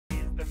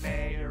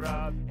picture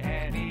of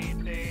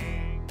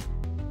anything.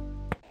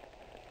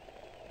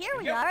 Here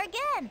we are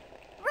again,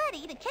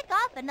 ready to kick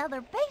off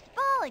another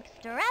baseball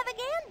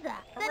extravaganza.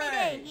 Sunny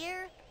Day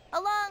here,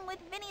 along with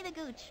Vinny the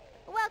Gooch,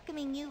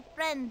 welcoming you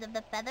friends of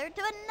the feather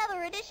to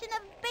another edition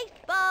of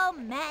Baseball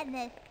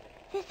Madness.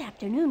 This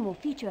afternoon will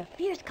feature a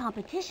fierce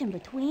competition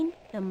between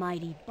the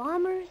mighty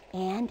Bombers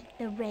and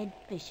the Red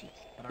Fishes.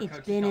 It's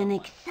been an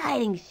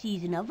exciting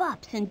season of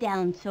ups and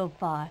downs so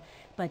far,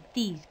 but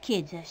these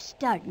kids are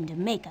starting to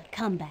make a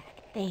comeback.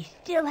 They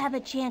still have a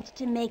chance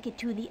to make it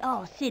to the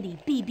All-City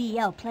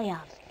BBL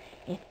playoffs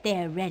if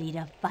they're ready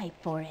to fight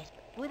for it.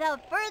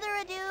 Without further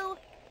ado,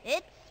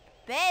 it's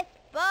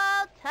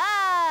baseball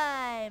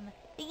time!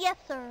 Yes,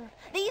 sir.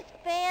 These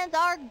fans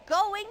are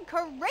going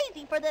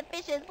crazy for the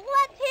Fishes.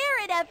 Let's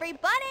hear it,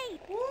 everybody!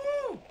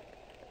 Woo!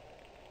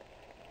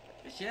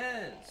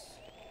 Fishes!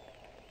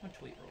 I'm gonna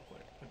tweet real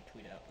quick. Put a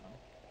tweet out for them.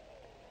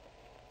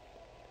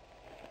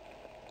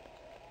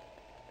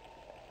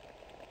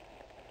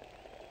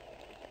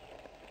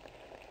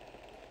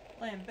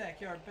 Playing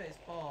backyard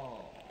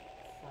baseball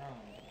from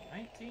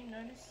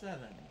 1997.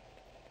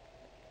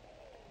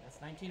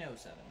 That's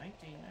 1907.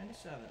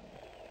 1997.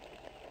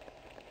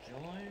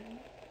 Join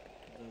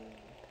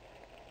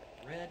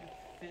the Red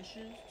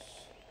Fishes.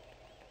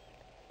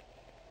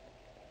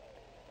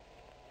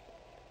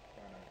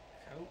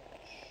 Our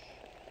coach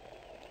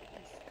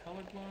is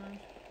colorblind.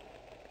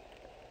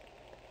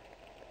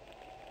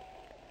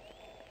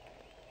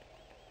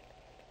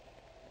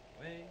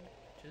 Way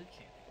to the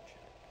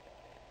championship.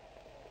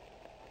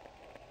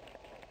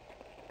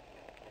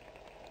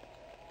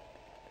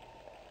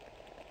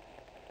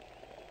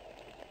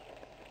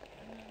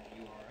 And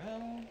then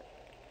URL.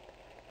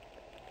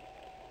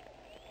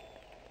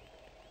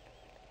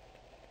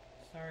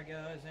 Sorry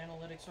guys,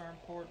 analytics are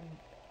important.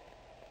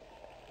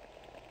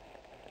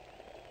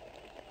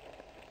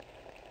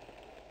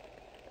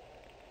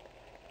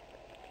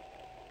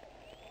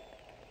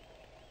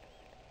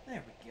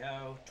 There we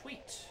go.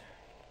 Tweet.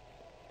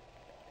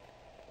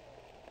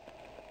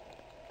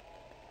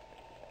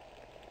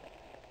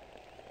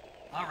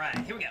 Alright,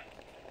 here we go.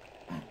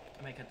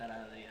 I may cut that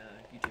out of the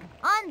YouTube.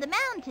 On the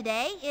mound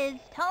today is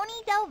Tony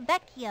Del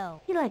Vecchio.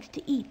 He likes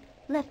to eat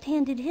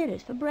left-handed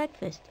hitters for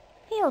breakfast.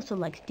 He also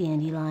likes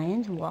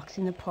dandelions, walks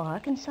in the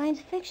park, and science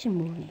fiction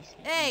movies.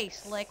 Hey,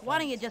 Slick, why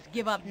don't you just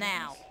give up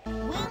now?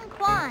 Wing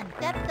Kwan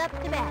steps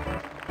up to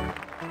bat.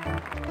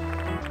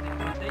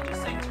 Did they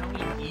just say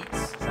Tony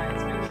eats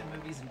science fiction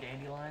movies and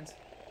dandelions?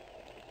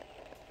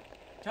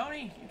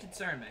 Tony, you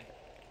concern me.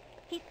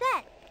 He's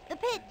set. The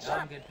pitch.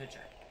 I'm a good pitcher.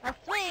 A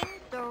swing,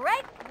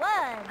 strike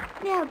one.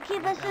 Now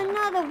give us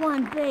another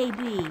one,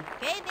 baby.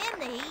 Gave in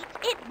the heat.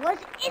 It was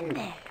in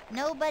there.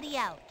 Nobody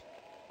out.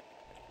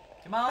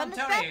 Come on, From the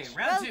Tony, stretch,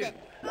 round throws two. it.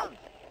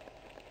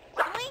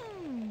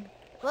 Swing.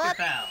 Good Whoop.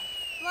 foul.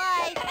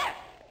 Slide.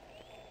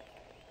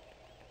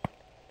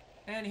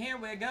 And here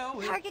we go.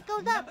 with Target goes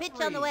up. number Pitch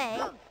 3. on the way.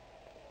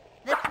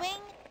 The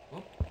swing.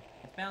 Whoop,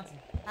 it's bouncing.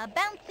 A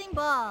bouncing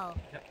ball.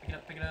 Pick it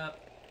up, pick it up.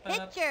 Pick it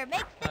up. Pitcher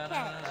makes the catch.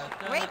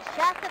 Ba-da-da-da-da. Great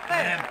shot to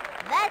Damn. first.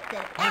 That's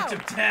it. Hunt Out.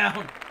 him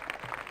down.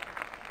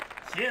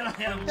 Kill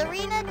him.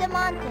 Serena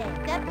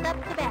DeMonte steps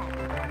up to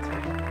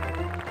bat.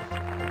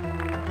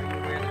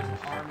 Where there's an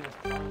army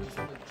of clones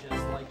that look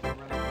just like you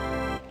running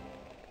around.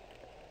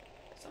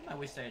 Something I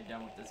wish they had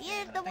done with this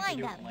Here's game. the I think they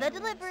do windup. it The later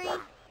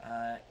delivery.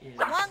 is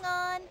Swung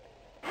on.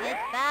 It's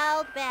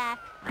fouled back.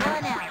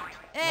 One out.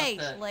 Hey,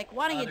 let the Slick,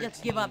 why don't you other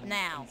just give up team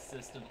now?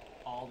 Consist of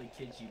all the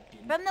kids you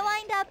didn't From the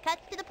pick. windup,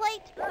 cuts to the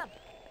plate.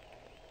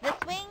 The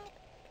swing.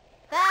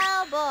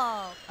 Foul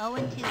ball.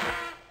 0-2.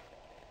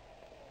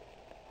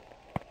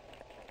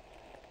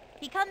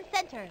 He comes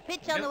center.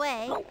 Pitch on the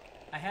way.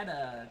 I had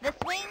a The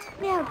swing.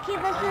 Now give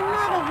us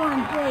another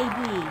one,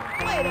 baby.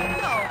 Way to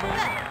go.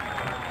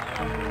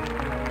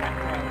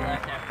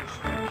 left after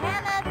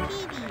Hannah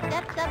Peavy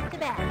steps up to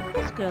bat.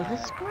 This girl's a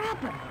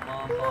scrapper.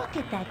 Look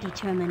at that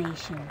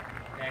determination.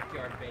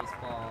 backyard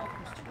baseball.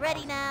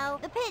 Ready now.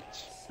 The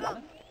pitch.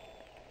 7?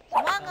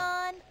 Swung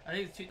on. I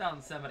think it's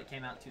 2007, but it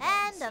came out in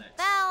And 2006.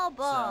 a foul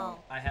ball.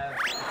 So I have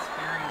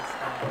experience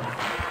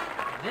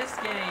of this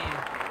game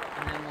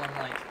and then one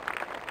like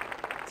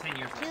 10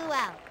 years ago. 2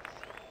 outs.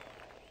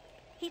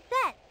 He's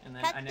set. And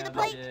then Cuts I to know the they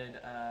plate. did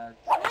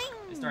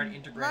Swing. they started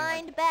integrating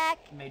Lined like back.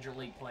 major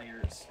league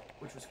players,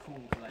 which was cool.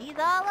 He's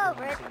all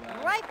over it.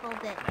 Rifles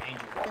it. The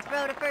Angels at The the throw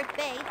time. to first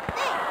base.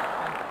 Safe.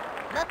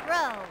 The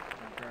throw.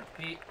 Throw to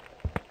Pete.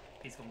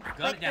 He's going to gut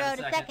Quick it down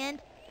throw to to second.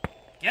 second.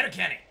 Get her,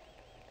 Kenny.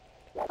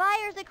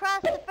 Fires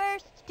across the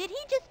first. Did he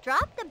just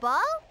drop the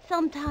ball?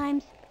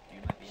 Sometimes You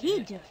might be he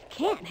in it. just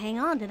can't hang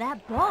on to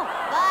that ball.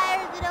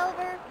 Fires it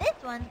over. This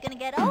one's gonna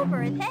get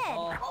over his head.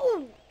 Ball.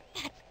 Oh,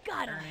 that's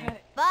gotta Ernie.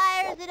 hurt.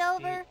 Fires it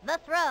over. The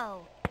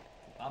throw.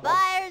 Bubble.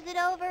 Fires it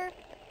over.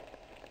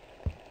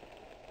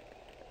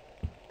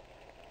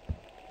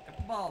 Pick up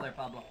the ball there,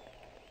 Pablo.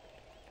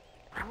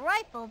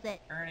 Rifles it.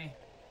 Ernie.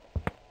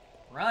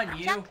 Run,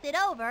 you. Chucks it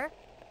over.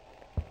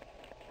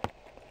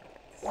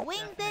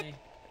 Wings it. Stephanie.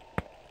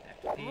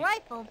 Back to Pete.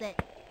 Rifles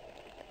it.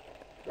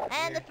 Right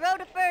And the here. throw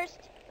to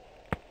first.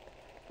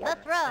 The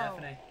throw.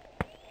 Stephanie.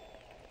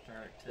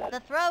 Throw it The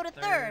throw to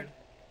third.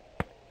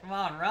 Come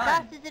on, run.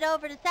 Tosses it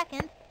over to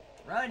second.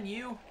 Run,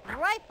 you.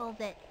 Rifles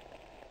it.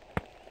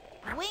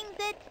 Wings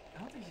it. I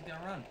don't think she's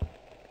gonna run.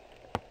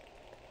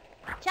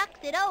 Chucks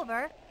it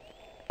over.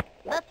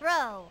 The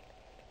throw.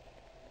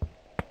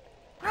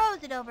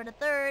 Throws it over to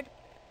third.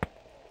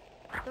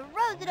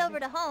 Throws it over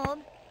to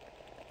home.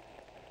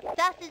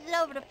 Tosses it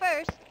over to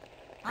first.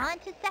 On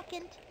to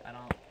second. I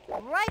don't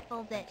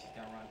Rifles think it. she's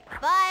gonna run.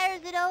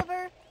 Fires it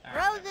over. All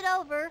Throws right. it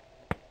over.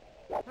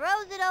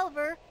 Throws it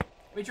over.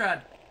 We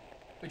tried.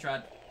 We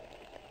tried.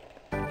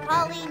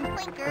 Pauline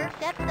Clinker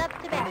steps up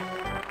to bat.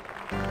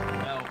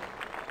 No.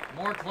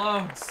 More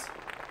clones.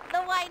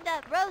 The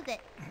wind-up throws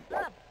it.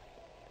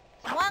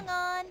 Swung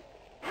on.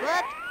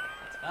 Whooped.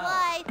 Oh.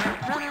 Flies.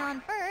 Runner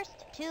on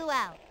first. 2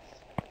 outs.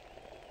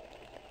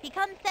 He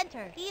comes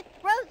center. He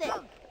throws it.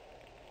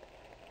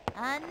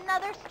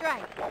 Another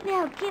strike.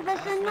 Now give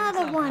us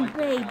another one,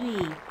 baby.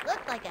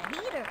 Looks like a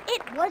heater.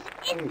 It was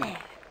in there.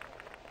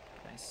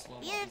 Nice slow.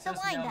 Here's ball. the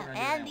He says no, wind-up we're gonna do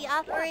and that the one.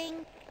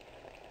 offering.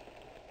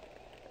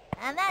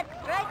 And that's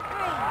strike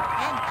 3.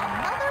 And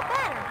another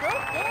batter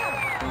goes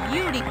down.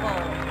 Beautiful.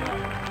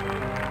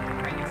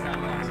 Ranking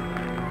sound lost.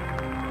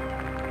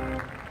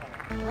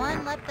 One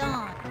left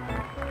on.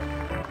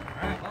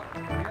 Alright, well,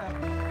 here we go.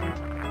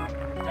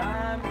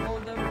 Time for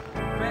the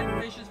red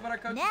fishes, but our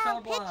coach is Now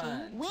colorblind.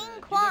 pitching, Wing So do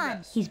their Kwan.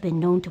 best. He's been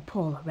known to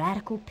pull a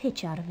radical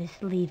pitch out of his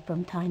sleeve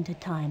from time to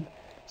time,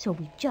 so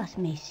we just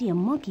may see a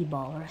monkey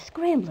ball or a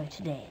scrambler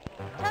today.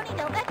 Tony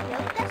Delvecchio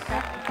steps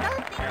up and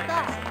throws things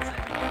off.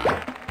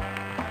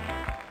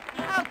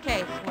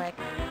 Okay, Slick.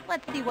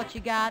 Let's see what you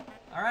got.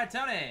 Alright,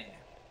 Tony.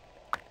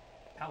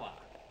 Power.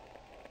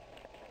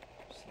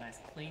 Just nice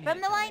clean From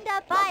hit, the Tony.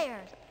 wind-up,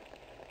 fires.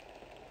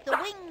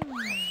 Swing.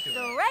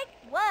 Strike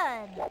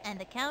 1. And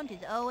the count is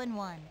 0-1.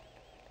 Why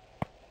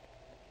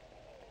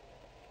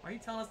are you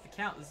telling us to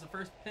count? This is the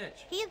first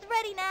pitch. He's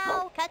ready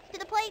now. Cuts to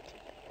the plate.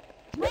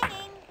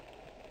 Swinging.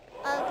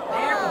 A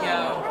There we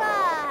go. close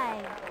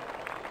drive.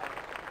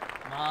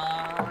 Come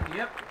on.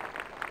 Yep.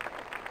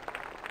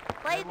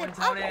 Plays Good one, it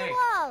off the Tony.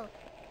 wall.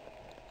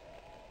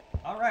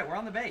 Alright, we're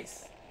on the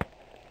base.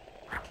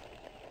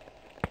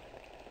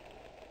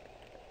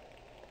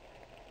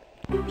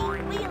 Pete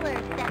Wheeler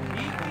steps Pete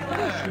in. This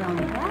Wheeler. young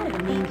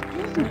batter means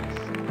business.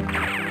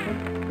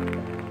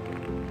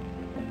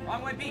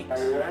 Wrong way, Pete.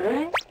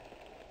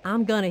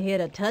 I'm gonna hit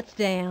a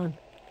touchdown.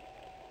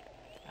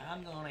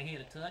 I'm gonna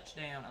hit a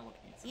touchdown. I love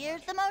Pete so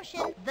Here's much. the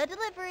motion. The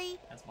delivery.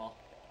 That's ball.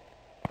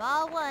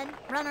 Ball 1.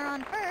 Runner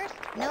on first.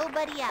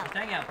 Nobody out. Just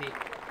hang out, Pete.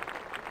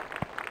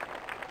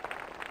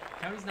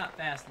 Tony's not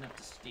fast enough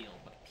to steal,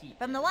 but Pete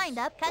From the is.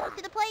 wind-up, cuts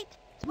to the plate.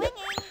 Swinging.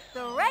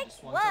 Strike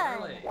Just one too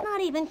 1. early.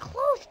 Not even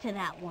close to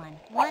that one.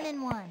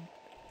 1-1.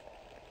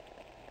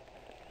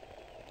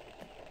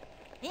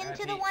 Into Alright,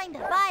 the Pete.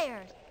 wind-up.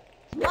 Fires.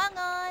 Swung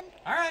on.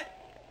 Alright.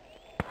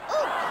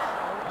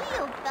 Oops.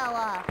 Wheel fell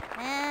off.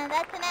 And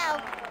that's an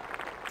out.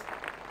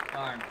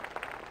 Darn.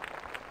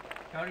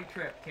 Tony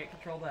tripped. Can't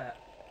control that.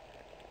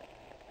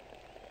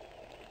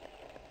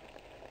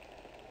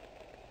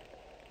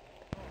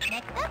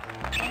 Next up,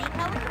 Kenny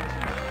Cohen.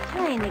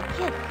 Trying to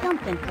get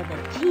something for the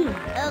team.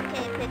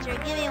 Okay, pitcher,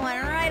 give me one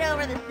right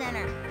over the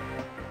center.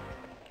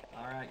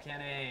 Alright,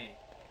 Kenny.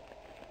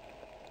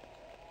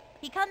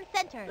 He comes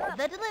center.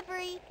 The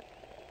delivery.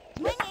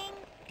 Swinging.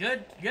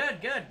 Good,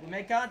 good, good. We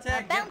made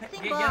contact. A Get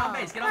bouncing get on ball.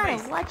 base. Get on Gotta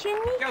base. watch your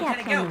Go,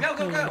 kneecaps Kenny. Go, on go, this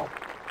go, game. go.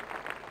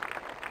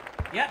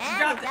 Yep, she And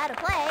dropped it's it. out of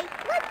play.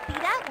 Let's see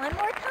that one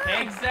more time.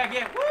 Egg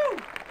second. Woo!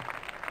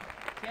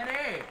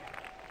 Kenny.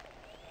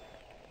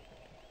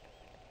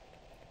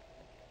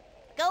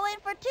 Going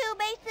for 2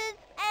 bases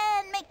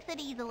and makes it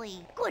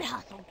easily. Good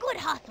hustle, good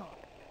hustle.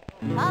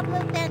 Pablo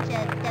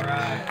Sanchez steps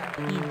Right.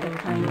 in. He's the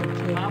kind of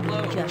kid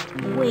Pablo. just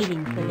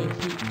waiting for the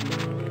heat.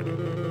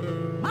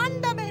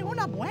 Mándame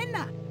una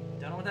buena.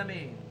 Don't know what that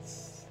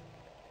means.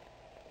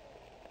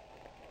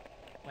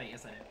 Wait,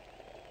 yes I do.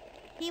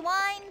 He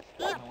winds.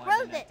 He I don't know why I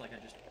throws didn't act it. like I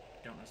just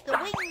don't know The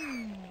Spanish.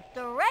 wing.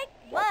 Strike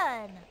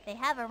 1. They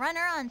have a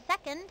runner on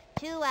second.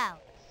 2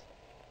 outs.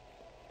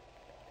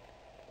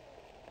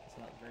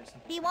 So that was very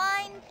simple. He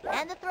winds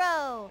and the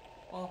throw.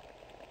 Well,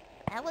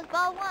 That was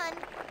ball 1.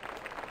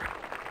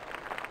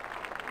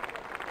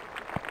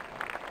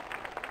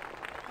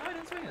 oh, I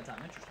didn't swing that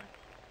time. Interesting.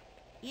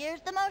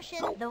 Here's the motion.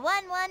 The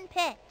 1-1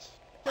 pitch.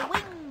 The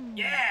wing.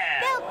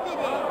 Yeah! Belted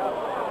it.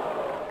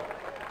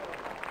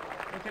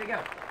 Where can it go?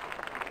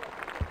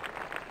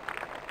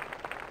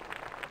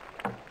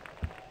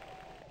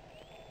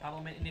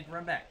 Pablo may need to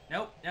run back.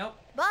 Nope, nope.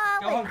 Ball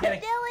Go home, is Kenny.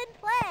 still in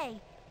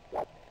play.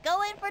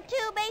 Going for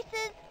 2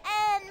 bases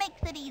and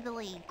makes it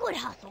easily. Good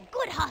hustle,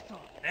 good hustle.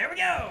 There we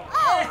go!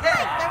 Oh, Yeah!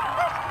 right, their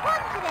first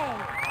run today.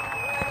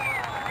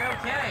 Go,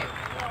 Kenny!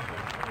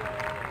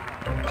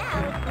 Now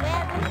it's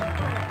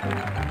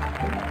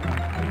Anthony.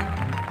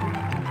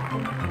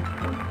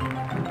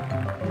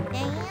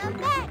 Stand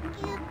back,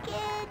 you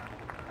kid.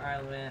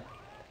 Alright, Lynn.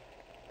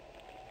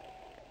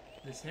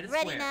 This hit is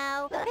Ready square.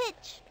 now. The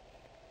pitch.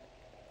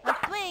 A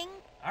swing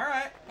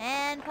Alright.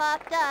 and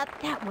popped up.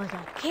 That was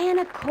a can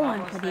of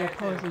corn Almost for the there, too.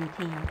 opposing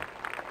team.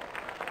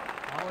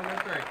 All the way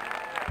through.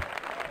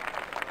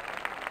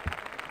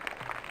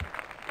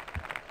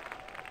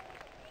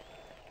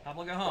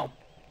 Pablo, go home.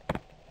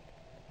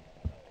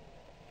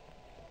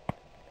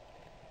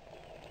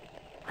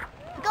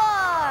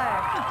 Score!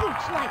 The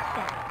Gooch likes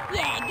that.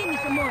 Yeah, give me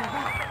some more of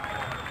that.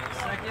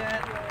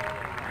 Second.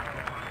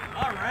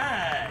 All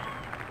right.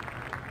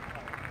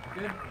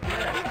 Good.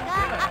 He's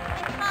got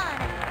Ahmed Khan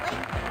at the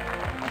plate.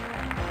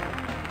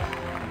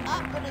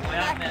 Up with his Way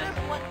back Ahmed. this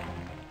one.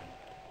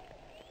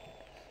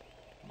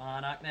 Come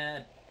on,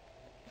 Ahmed.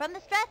 From the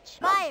stretch,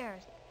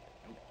 fires.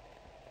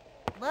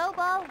 Low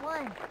ball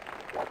 1.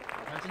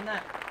 Touching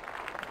that.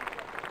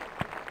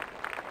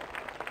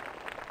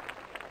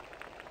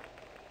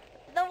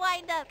 The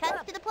windup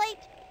cuts to the plate.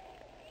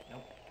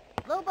 Nope.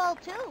 Low ball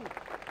 2.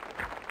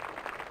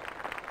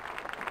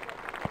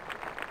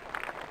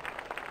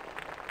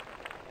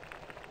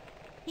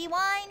 He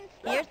winds.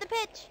 Here's the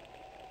pitch.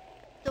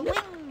 The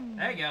wing.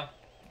 There you go.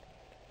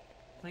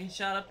 Clean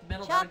shot up the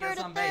middle. Chopper That'll get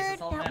us to on base. third.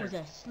 That's all That that was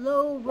matters. a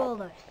slow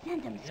roller.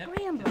 Sent him Yep,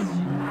 scrambling.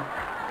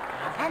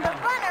 And the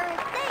runner is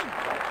safe.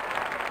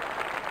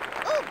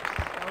 Oops,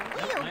 the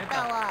wheel Yep,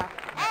 fell off.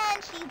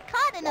 And she's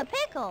caught in a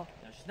pickle.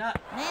 No, she's not.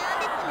 And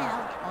it's an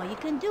out. All you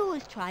can do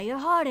is try your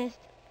hardest.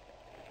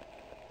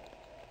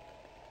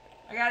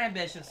 I got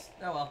ambitious.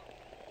 Oh well.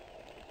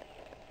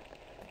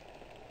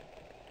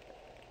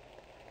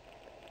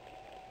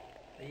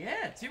 But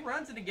yeah, 2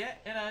 runs in a get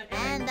in a.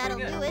 And that'll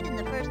do it in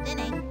the first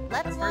inning.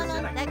 Left That's one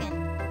first on inning.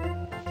 second.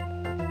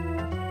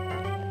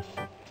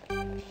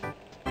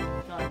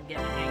 I feel like I'm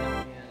getting the hang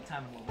of the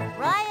time a little bit.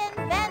 Ryan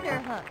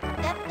Vanderhook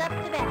steps up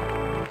to bat.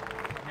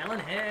 Helen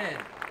Head.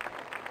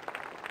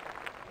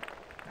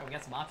 Oh, we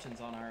got some options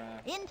on our.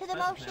 Into the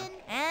buttons motion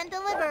and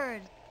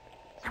delivers.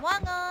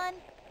 Swung on.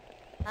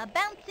 A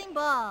bouncing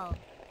ball. Now.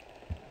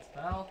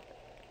 Spell.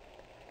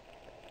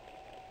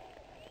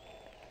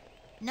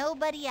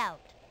 Nobody out.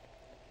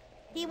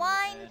 He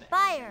winds, And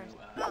fires.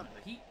 into,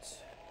 the heat.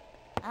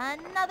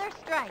 Another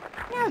strike.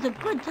 Now's a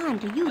good time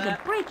to use a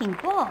breaking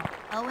ball.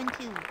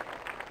 0-2.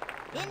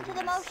 Into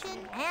the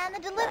motion and the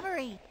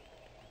delivery.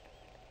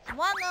 Swung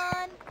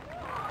on.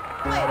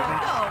 Way to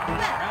go,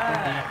 Beth.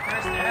 Right,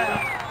 first out.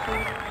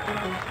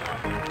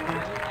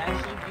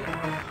 Actually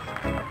beautiful.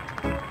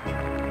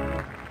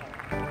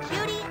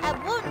 Judy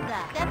Abunza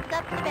steps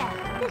up to bat.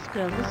 This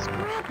girl's a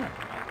scrapper.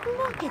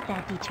 Look at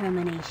that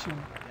determination.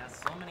 We got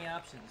so many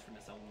options for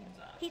Miss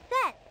Owunza. He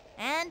sets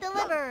and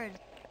delivers.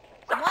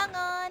 Swung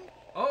on. A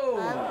Oh!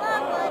 long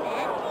one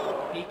and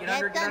Pete, he get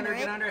under it, gets get under it,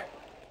 get it. under it.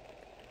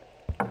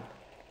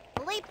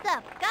 Leaps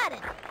up. Got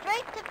it.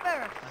 Straight to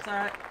first. That's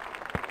alright.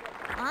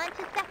 On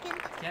to second.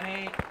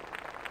 Kenny.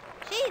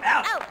 She's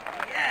Out! out.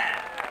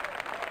 Yeah!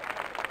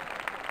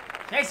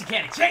 Chase him,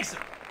 Kenny, chase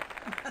him!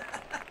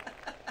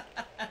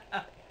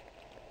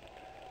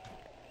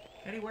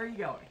 Kenny, where are you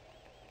going?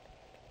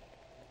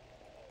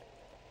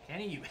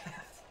 Kenny, you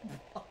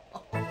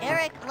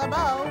Eric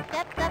LeBeau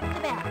steps up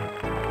to bat.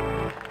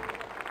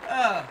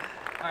 Oh,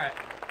 alright.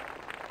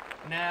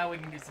 Now we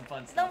can do some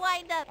fun The stuff.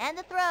 windup and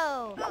the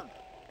throw.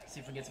 See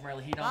if we can get some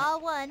early heat on it.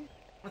 Ball 1.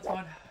 What's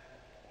fun?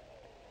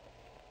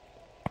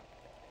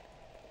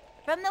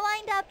 From the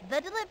windup,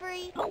 the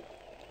delivery.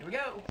 Here we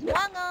go.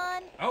 Swung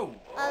on. Oh!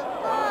 A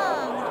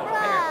long There,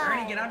 drive.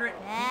 Ernie, get under it.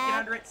 Pete, get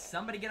under it.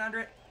 Somebody get under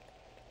it.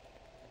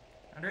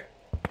 Under it.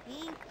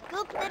 He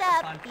scoops it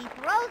up. Fun. He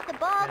throws the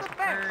ball Get to it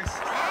first.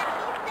 first. And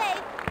he's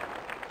safe.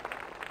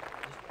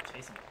 Just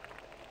chase him.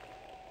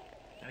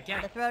 Now,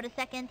 Kenny. The throw to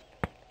second.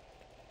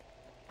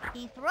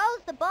 He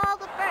throws the ball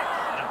to first.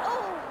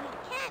 Oh, he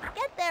can't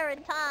get there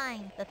in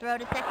time. The throw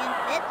to second.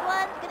 This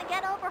one's going to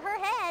get over her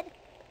head.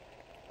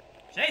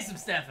 Chase him,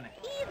 Stephanie.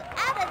 He's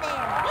out of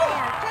there. They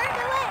are turned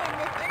away in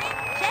this inning.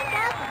 Check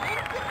out the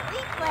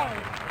incomplete play.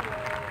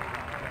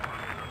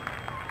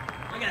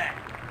 Look at that.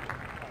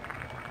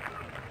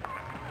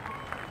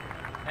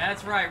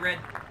 That's right, red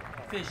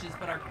fishes,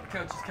 but our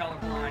coach is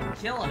colorblind.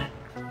 Killing it.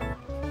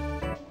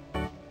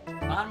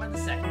 Bottom of the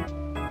second.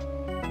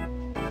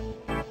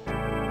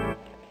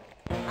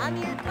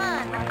 Amir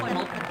Khan wants Play to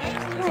multiple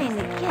games. Trying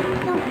to get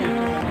something to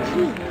the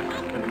team.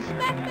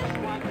 respect this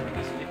one. It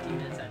was 15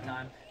 minutes at a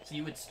time. So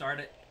you would start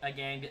a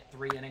game, get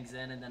 3 innings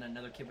in, and then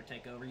another kid would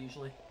take over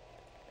usually.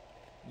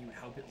 You would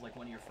hope it was like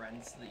one of your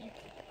friends so that you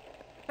could.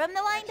 From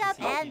the windup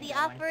Actually, and the keep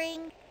going.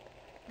 offering.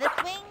 The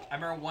swing. I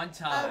remember one A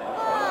time.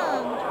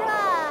 long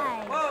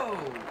drive. Whoa!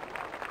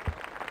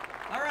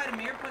 Alright,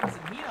 Amir, putting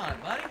some heat on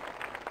it, buddy.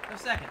 Go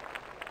second.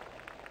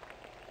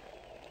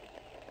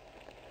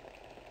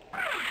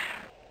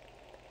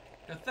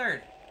 Go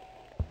third.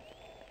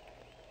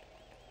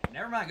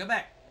 Never mind, go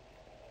back.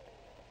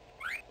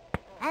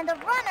 And the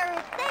runner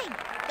is safe.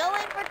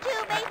 Going for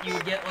 2 bases You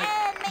would get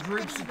and like makes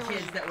groups it of easily.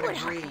 kids that would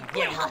agree,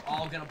 yeah, we're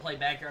all gonna play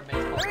backyard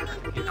baseball. Ernie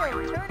Steele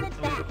turn it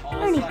So back. we'd all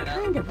Ernie's sign up,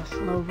 kind of a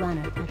slow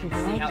runner because his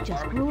see how legs just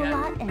far we grew could a get,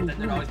 lot and then he's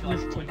there'd always not be like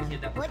used to one them.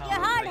 kid that would Put come your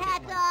and hard make it,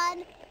 hats like,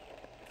 on.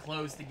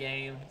 close the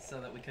game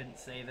so that we couldn't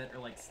save it, or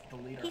like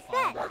delete our He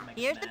file set. to make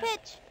us Here's the mad.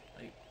 pitch.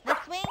 Like,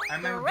 The swing, I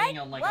remember strike being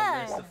on like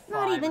a list one. of 5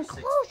 Not even or 6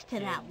 close to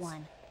that kids,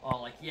 one.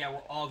 all like, yeah, we're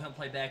all gonna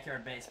play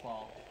backyard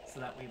baseball, so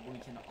that we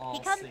can all He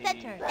comes see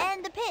center,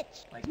 and the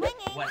pitch. like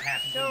Swinging, what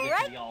happens when we get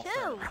to strike the all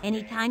two.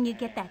 Anytime you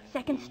get that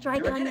second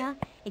strike Never on get ya,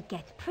 it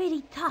gets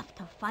pretty tough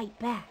to fight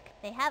back.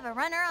 They have a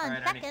runner on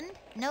Alright, Annie. second,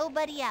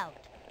 nobody out.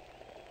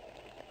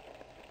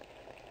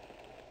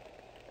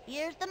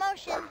 Here's the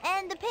motion,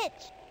 and the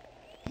pitch.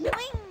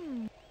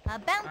 Swing! A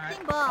bouncing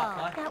Alright, ball.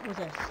 pop fly. That was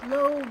a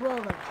slow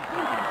roller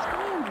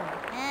scramble.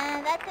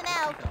 And that's an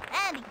out.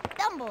 And he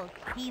stumbles.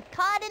 He's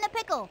caught in a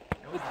pickle.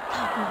 It's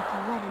tough not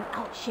to let an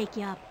out shake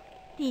you up.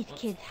 These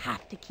kids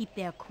have to keep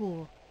their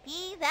cool.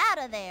 He's out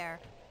of there.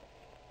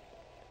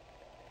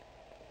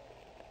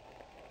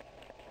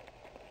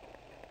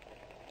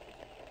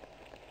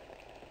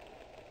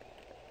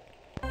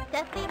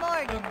 Stephanie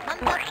Morgan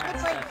comes up to the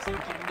plate. Steph, see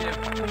what you can do.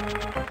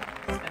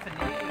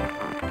 Stephanie.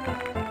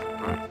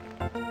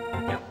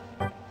 Yep.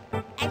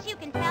 As you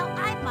can tell,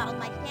 I've modeled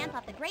my stance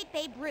off the great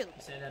Babe Ruth.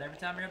 You say that every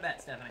time you're at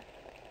bat, Stephanie.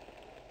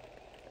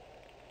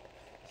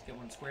 Just get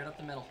one squared up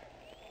the middle.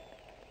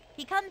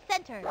 He comes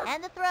center,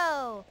 and the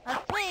throw. A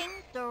swing,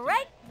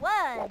 strike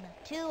one.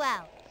 2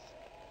 outs.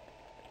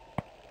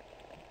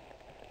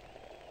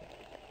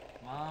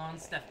 Come on,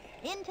 Stephanie.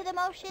 Into the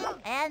motion,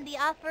 and the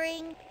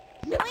offering.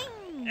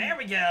 Swing! There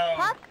we go.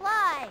 Pop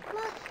fly.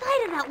 Lost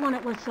sight of that one,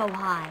 it was so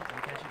high.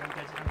 Don't catch it, don't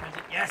catch it, don't catch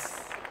it.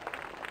 Yes!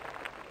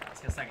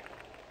 Let's get a second.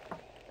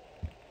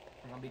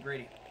 We're gonna be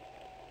greedy.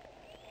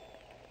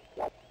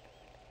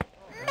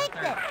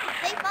 Makes it.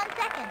 Safe on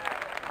second.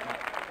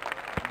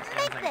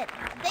 Makes it.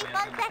 Safe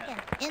on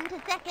second. Into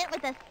second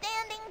with a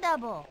standing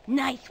double.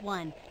 Nice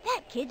one.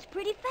 That kid's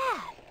pretty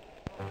fast.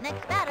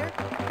 Next batter.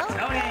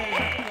 Tony!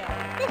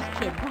 This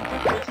kid wants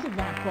a piece of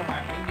that ball.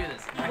 Alright, we can do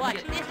this. I can Watch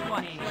get this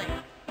one, Tony Slick.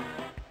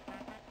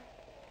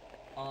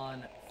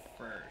 on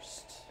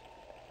first.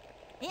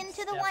 Into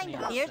the Stephanie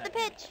windup. on Here's the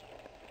second. pitch.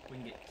 We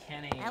can get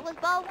Kenny. That was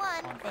ball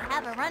one. on They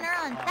have a first. runner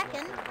on I'll go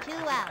second. third. 2 I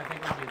outs.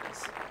 think we'll do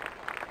this.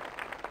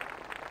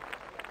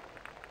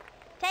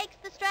 Takes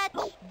the stretch.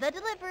 The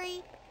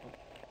delivery.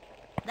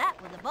 That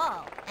was a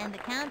ball. And the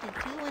count is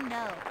 2-0.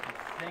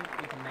 I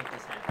think we can make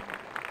this happen.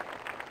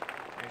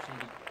 I just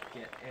need to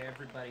get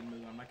everybody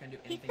moving. I'm not gonna do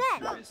He's anything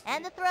too set. risky.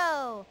 And the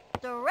throw.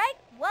 Strike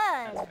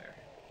That's one. fair.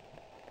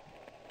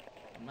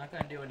 I'm not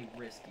gonna do any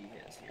risky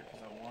hits here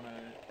because I wanna.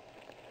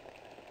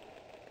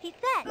 He's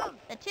set.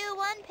 The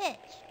 2-1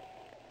 pitch.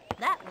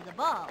 That was a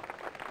ball.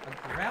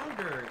 A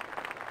grounder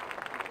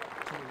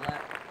to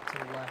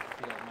left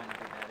field might not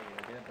be bad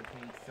either. Get it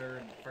between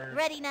third and first.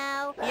 Ready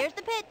now. Here's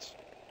the pitch.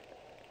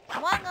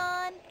 Swung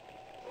on.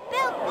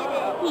 Belted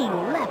it. He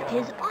left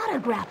his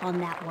autograph on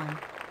that one.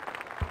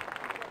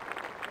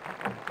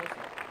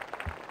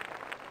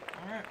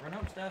 Alright, run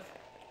home, Steph.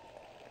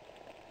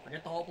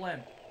 Forget the whole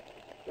plan.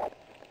 See if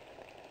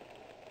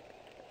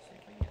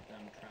we can get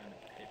them trying to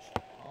pitch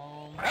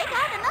home. They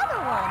got another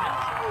one.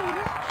 Oh,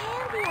 this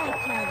candy, I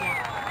tell ya.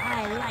 I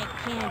like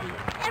candy.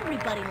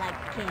 Everybody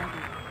likes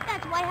candy.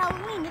 That's why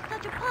Halloween is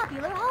such a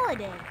popular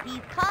holiday.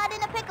 He's caught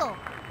in a pickle.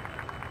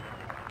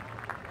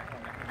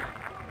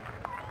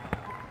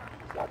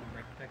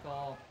 Break the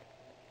pickle.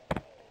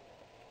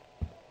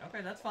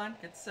 Okay, that's fine.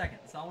 Get to second.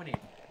 That's all we need.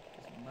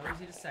 Just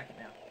mosey to second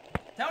now.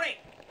 Tony!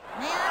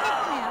 And it's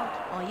an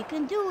out. All you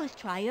can do is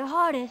try your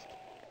hardest.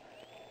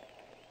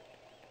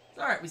 It's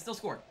alright, we still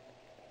scored.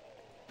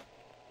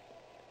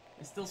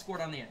 We still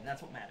scored on the end.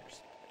 That's what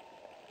matters.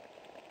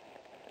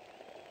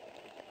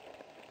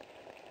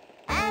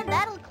 And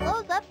that'll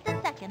close up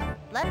the second.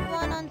 Left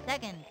one on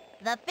second.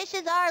 The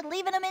Fishes are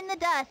leaving them in the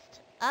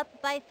dust.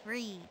 Up by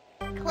 3.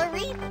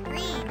 Clarice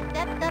Reed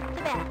steps up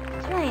to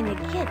bat. Trying to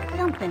get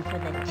something for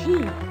the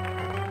team.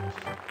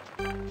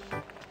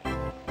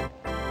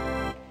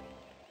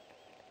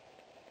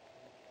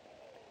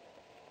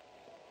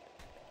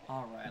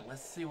 Alright,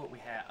 let's see what we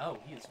have. Oh,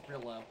 he is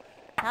real low.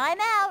 Time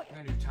out. We're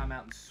gonna do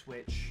timeout and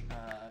switch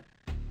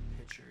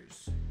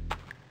pitchers.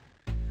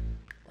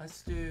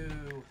 Let's do.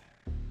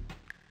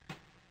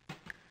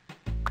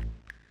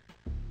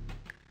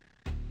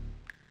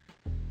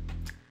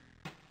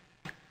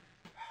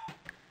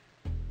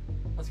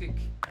 Let's get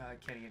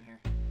Kenny in here.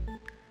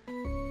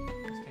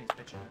 Where's Kenny's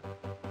pitching?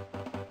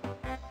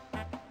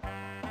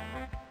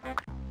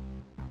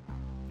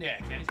 Yeah,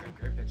 Kenny's got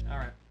great pitch. All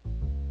right.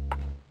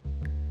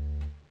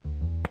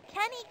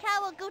 Kenny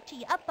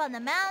Kawaguchi up on the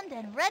mound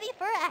and ready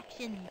for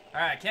action.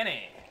 All right,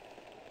 Kenny.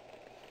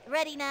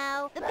 Ready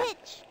now. The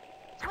pitch.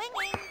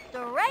 Swinging.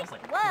 Strike That's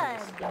like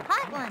one.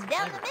 Hot one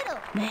down the middle.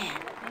 Man,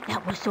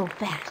 that was so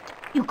fast.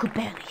 You could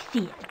barely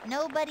see it.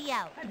 Nobody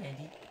out. Hi,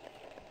 Mandy.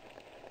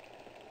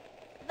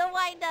 The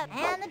windup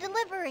and the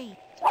delivery.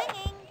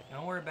 Swinging.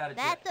 Don't worry about it.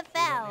 That's yet. a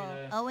foul.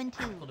 We don't need 0-2.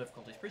 technical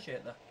difficulties. Appreciate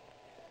it though.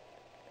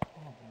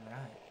 All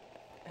right.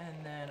 And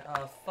then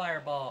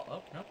fireball.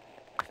 Oh no.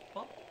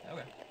 Ball.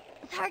 Okay.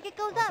 The target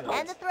goes Also up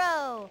and the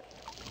throw.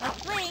 A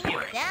swing.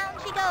 Down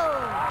she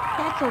goes.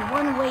 That's a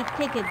one-way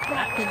ticket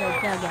back to the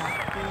dugout.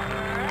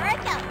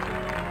 Strike out.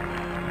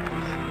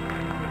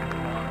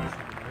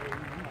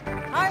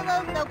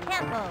 Carlos So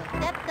Campo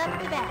steps up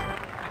to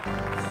bat.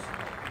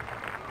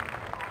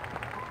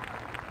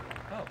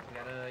 Oh, we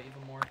got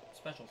even more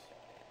specials.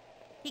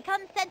 He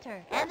comes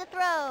center, and the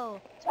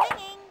throw.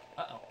 Swinging,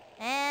 Uh-oh.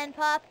 and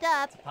popped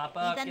up. It's a pop He's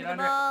up. under Get the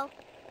under. ball.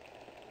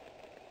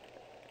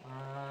 Come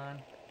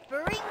on.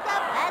 Brings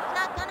up, that's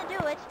not gonna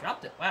do it.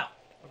 Dropped it. Wow.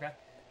 Okay.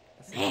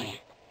 Let's see, Man,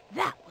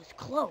 that was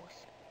close.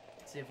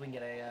 see if we can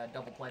get a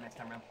double play next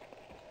time around.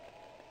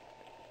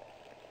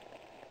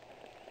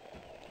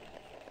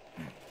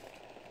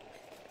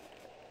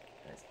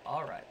 That's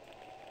all right.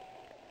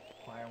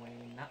 Why are we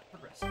not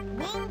progressing?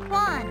 Wing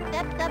Kwan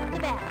steps up to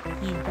bat.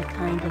 He's the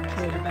kind of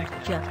kid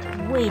who's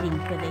just waiting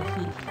for the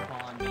heat.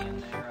 Vaughn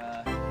being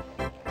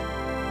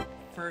their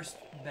first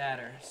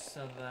batter,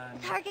 so then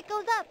Target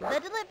goes up. The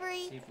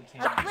delivery. see if we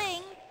A can.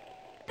 swing.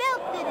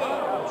 Belts it in.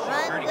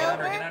 Bernie, Runs get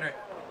under it, over. get under it.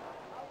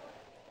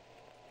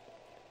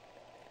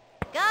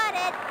 Got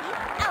it.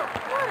 He's out.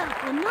 What a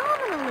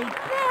phenomenally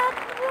bad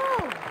throw.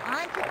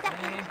 On to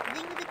second.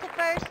 Zings it to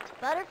first.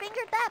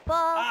 Butterfingered that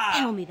ball. Ah!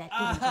 Tell me that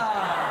didn't just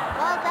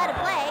Ball's out of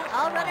play.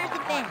 All runners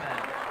advance.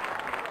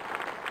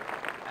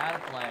 Out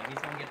of play. He's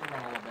gonna get to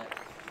run a little bit.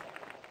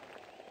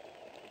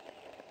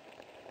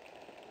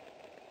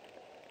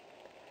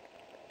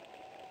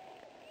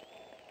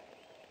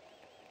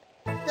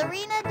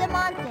 Serena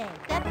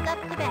DeMonte steps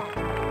up to bat.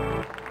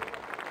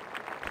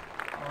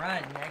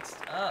 Alright, next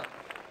up.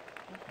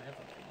 Oh, my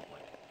headphones came off.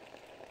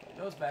 Put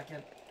those back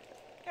in.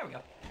 There we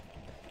go.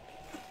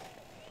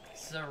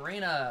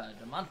 Serena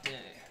DeMonte.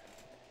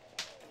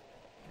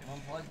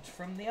 Unplugged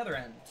from the other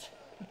end.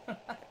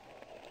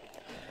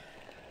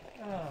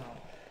 Oh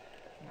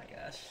my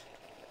gosh.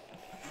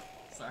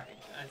 Sorry,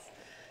 guys.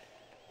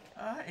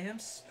 I am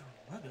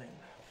struggling.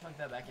 Plug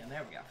that back in.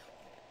 There we go.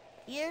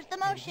 Here's the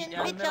motion.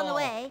 Down the Pitch on the middle.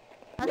 way.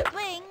 A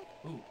swing.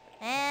 Ooh.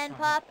 And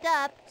Sorry. popped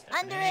up.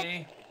 Under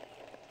it.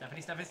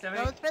 Stephanie.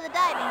 Goes for the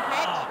diving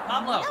catch. Oh,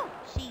 Pablo. No,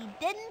 she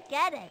didn't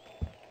get it.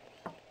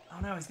 Oh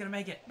no, he's gonna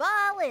make it.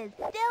 Ball is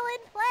still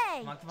in play.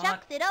 Come on, come on.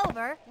 Chucks it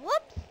over.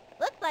 Whoops.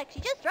 Looks like she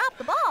just dropped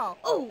the ball.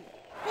 Oh,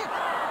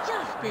 that's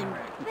just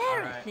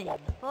embarrassing.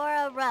 For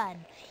a run.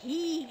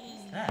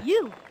 that?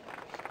 You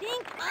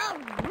stink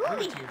of Prove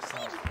Rudy. it to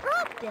yourself.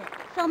 Dropped it.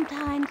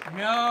 Sometimes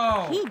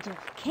No. he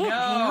just can't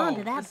hang on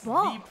to that this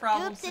ball. Is the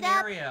problem Scoops it up.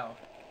 scenario.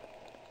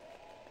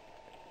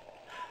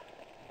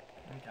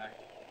 Okay.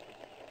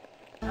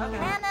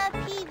 Hannah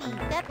Peavy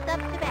steps up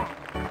to bat.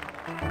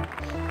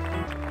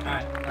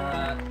 Alright,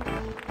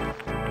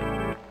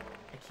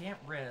 I can't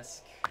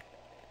risk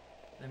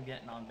them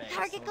getting on base.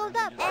 Target so we're goes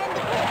gonna up just-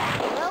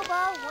 and hit. Low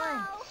ball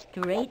one.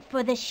 Straight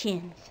for the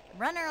shins.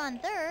 Runner on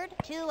third.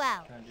 2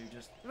 out. Gonna do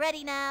just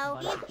Ready a now.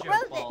 bunch He of joke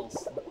throws it.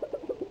 balls.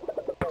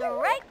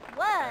 Strike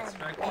one. That's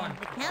strike one. And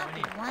the That's count what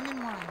we is need.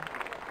 1-1.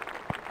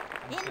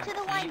 I'm just Into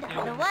gonna the keep windup.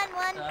 doing The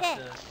 1-1 stuff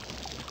pitch.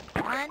 to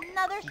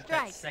Another keep that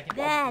strike. second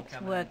ball That's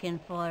coming in. working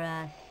for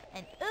us.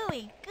 An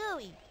ooey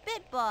gooey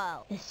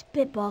spitball. The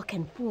spitball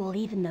can fool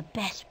even the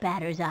best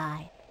batter's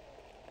eye.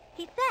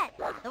 He's set.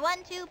 The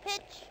 1-2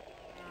 pitch.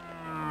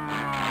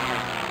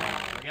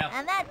 There we go.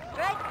 And that's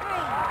strike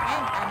 3.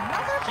 And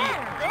another Gee,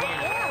 batter goes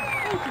yeah.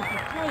 down. Thank you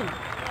for playing.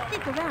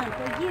 Stick around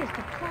for a year's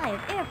supply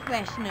of air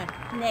freshener.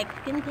 Next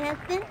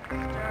contestant,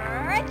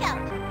 Strike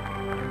out.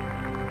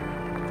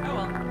 Oh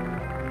well.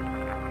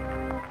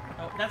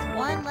 Oh, that's one.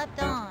 One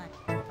left on.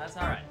 That's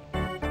alright.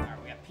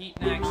 Alright, we got Pete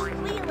next.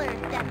 Wheeler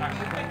steps Alright, in.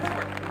 make this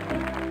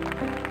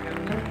work.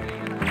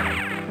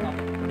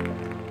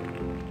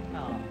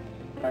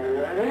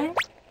 Oh.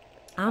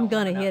 I'm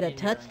gonna Not hit a me either.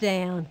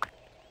 touchdown.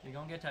 You're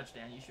gonna get a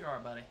touchdown. You sure are,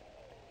 buddy.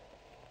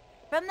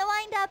 From the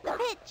windup, the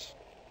pitch.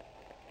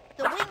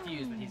 The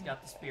Confused, but he's wing.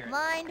 got the spirit.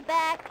 Lined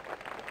back.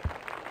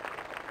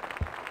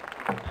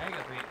 There you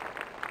go,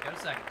 Pete. Go to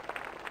second.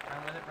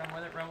 Run with it, run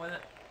with it, run with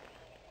it.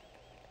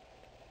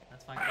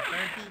 That's fine. Go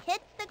third. He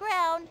hits the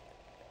ground.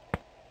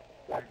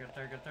 Third, go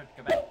third, go third.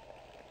 Go back.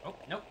 Oh,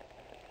 nope.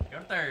 Go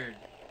to third.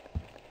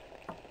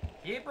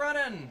 Keep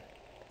running.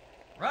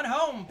 Run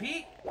home,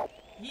 Pete.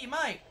 He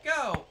might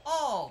go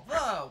all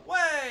the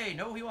way.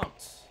 No, he won't.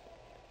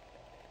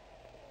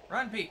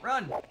 Run, Pete,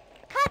 run.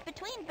 Cut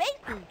between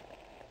bases.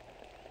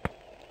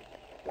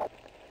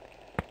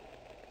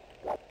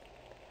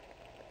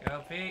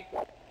 Go, Pete.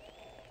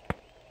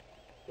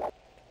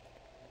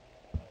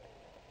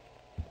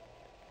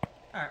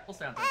 Alright, we'll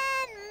stay on third.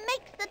 And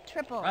makes the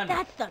triple. Run.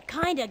 that's the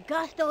kind of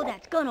gusto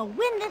that's gonna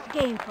win this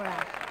game for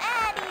us.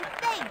 And he's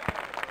safe.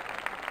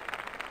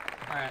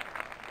 Alright.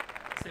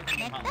 See if we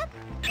can Next hum. up,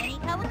 Kenny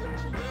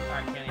Kawaguchi.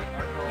 Alright, Kenny.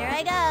 Our goal Here I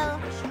is go.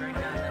 to go straight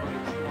down the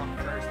middle, get you on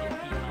first, get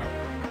Pete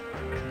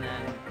home. And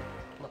then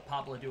let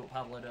Pablo do what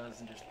Pablo does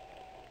and just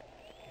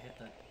hit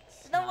the The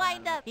snot out of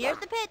wind it. up. Here's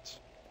the pitch.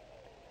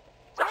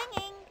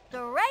 Swinging.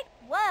 Strike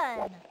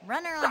one.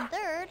 Runner on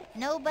third.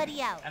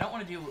 Nobody out. I don't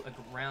want to do a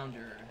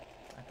grounder.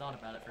 I thought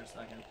about it for a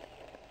second.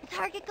 The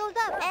target goes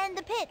up. And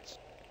the pitch.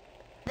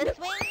 The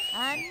swing.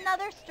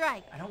 Another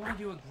strike. I don't want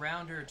to do a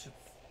grounder to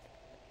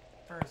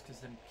first because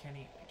then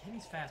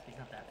Kenny's fast, but he's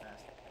not that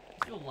fast.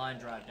 Let's do a line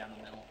drive down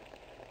the middle.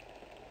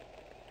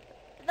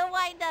 The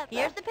wind up.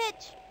 Here's the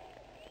pitch.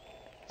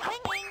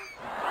 Swinging.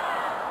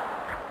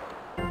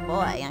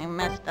 Boy, I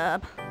messed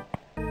up.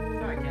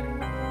 Sorry, Kenny.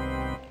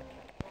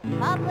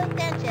 Pablo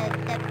Sanchez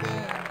steps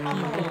in.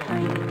 He's the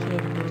kind of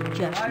kid who's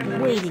just 5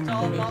 minutes waiting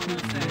tall, for the Pablo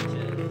heat.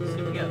 Sanchez.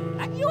 Here we go.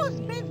 Adios,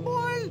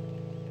 baseball!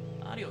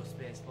 Adios,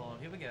 baseball.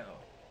 Here we go.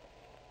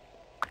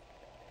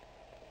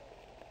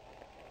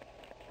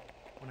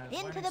 When I was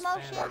Into learning the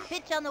motion. Spanish,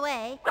 Pitch on the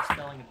way. the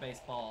spelling of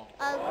baseball.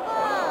 A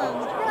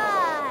long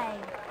drive.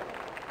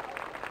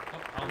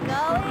 Oh, Going.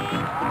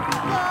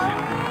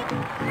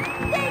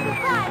 Say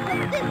goodbye, but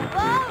this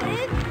ball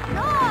is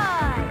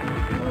gone.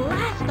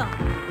 Blast off!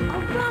 A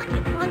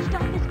rocket launched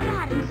off his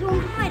bat and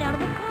zoomed right out of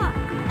the park.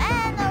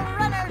 And the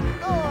runner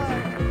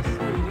scores.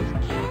 Sweet as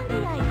candy,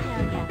 I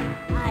tell ya.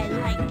 I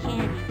like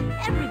candy.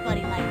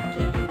 Everybody likes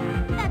candy.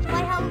 That's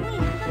why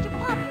Halloween is such a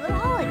popular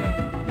holiday.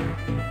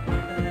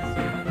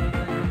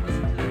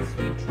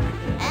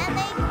 And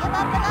they give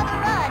up another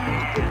run.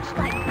 Gooch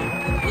like that.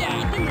 Yeah,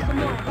 give me some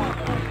more of that.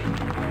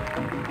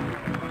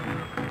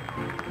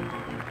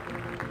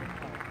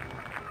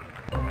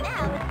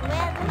 Now it's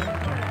Wesley.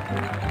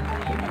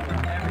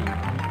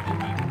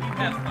 You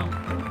have fun.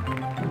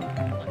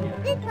 Look at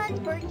it. This one's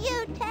for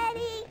you,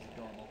 Teddy.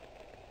 Adorable.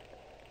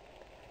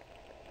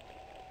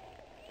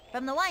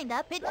 From the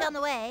windup, pitch on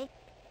the way.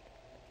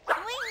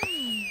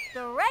 Swing.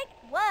 Strike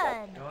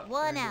one. Go up,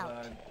 One there you out.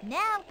 are.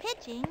 Now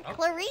pitching, Oh.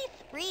 Clarice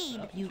Reed.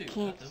 Up. You Two,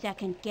 can't that's it.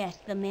 second guess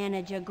the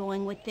manager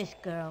going with this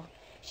girl.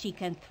 She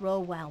can throw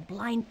while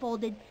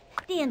blindfolded,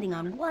 standing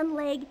on one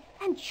leg,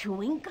 and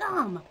chewing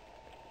gum.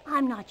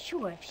 I'm not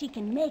sure if she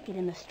can make it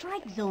in the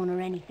strike zone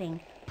or anything,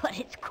 but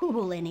it's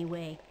cool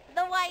anyway.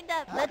 The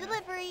windup, the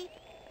delivery.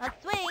 A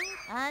swing,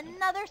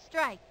 another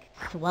strike.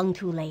 Swung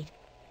too late.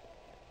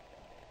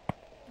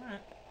 Alright.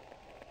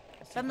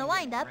 Let's see From if the we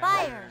can windup, get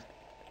around fires.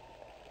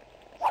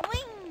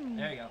 Swing.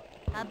 There you go.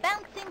 A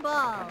bouncing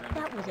ball.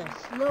 That was a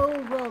slow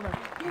roller,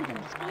 and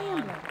a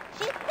scrambler.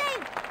 She's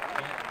safe.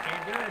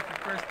 Can't do it if your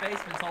first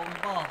baseman's holding the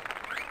ball.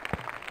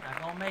 Not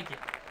gonna make it.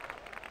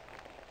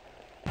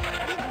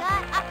 He's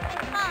got Ahmed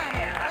Khan.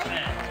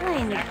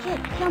 Trying to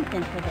get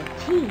something for the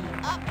team.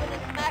 Up with a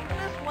smack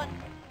this one.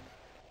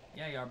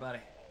 Yeah, you are, buddy.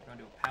 We're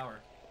gonna do a power.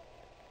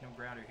 No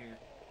grounder here.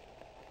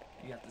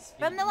 You got the speed.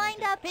 From the to make it.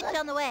 windup, pitch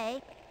on the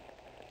way.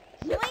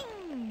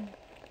 Swing.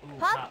 Ooh,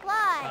 Pop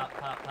fly. Pop,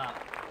 pop, pop.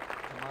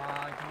 Come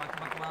on, come on,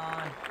 come on, come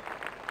on.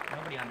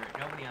 Nobody under it,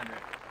 nobody under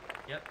it.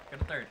 Yep, go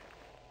to third.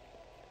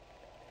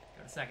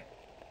 Go to second.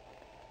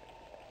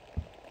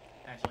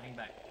 Actually, hang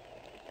back.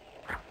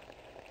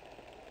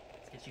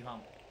 Let's get you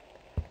home.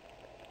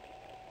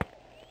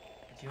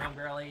 Get you home,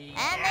 girlie.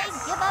 And they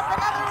give up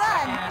another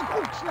run. Second.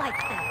 Gooch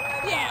likes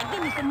that. Yeah,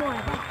 give me some more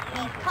of that.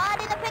 He's caught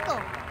in a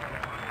pickle.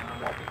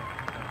 Go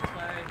this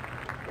way.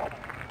 Go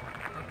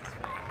this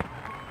way.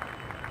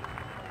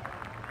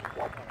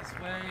 This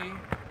way.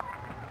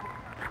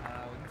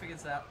 We can figure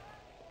this out.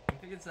 We can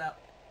figure this out.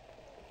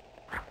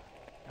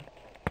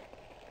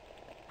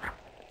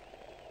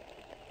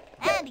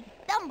 And he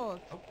stumbles.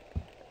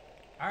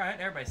 Alright,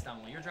 everybody's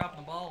stumbling. You're dropping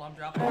the ball, I'm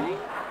dropping the knee.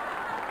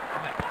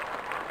 Okay.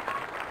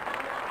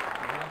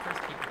 You're on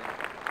first, keep it there.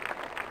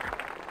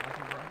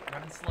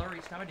 Running slower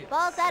each time I do.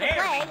 Ball's out of There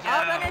play. we go.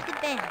 All runners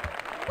advance.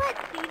 Let's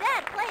see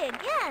that play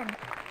again.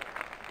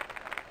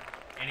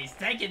 And he's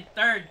taking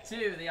third,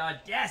 too. The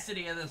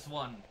audacity of this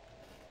one.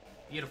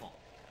 Beautiful.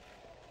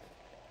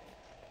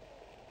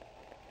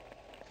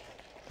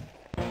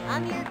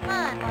 Amir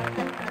Khan walks up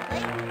to the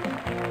plate.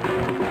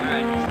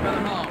 Alright, get your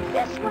brother home.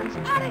 This one's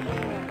out of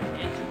here.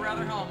 Get your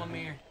brother home,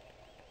 Amir.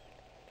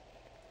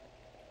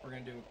 We're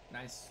gonna do a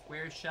nice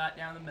square shot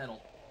down the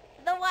middle.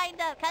 The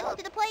windup cuts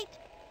to the plate.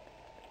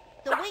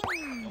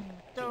 Swing.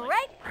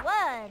 Strike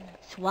one.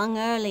 Swung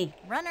early.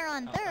 Runner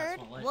on Oh, that's third.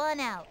 one late. One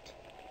out.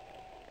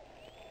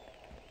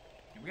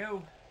 Here we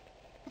go.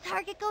 The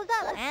target goes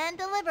up and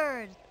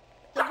delivers.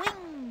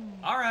 Swing.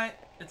 Alright,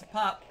 it's a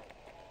pop.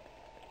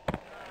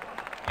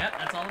 Yep,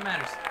 that's all that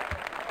matters.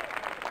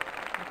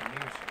 Look,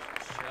 Amir's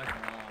just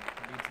chugging along.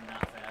 The dude's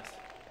not fast.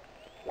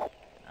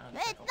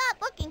 It's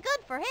not looking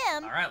good for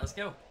him. Alright, let's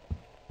go.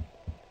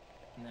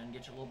 And then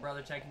get your little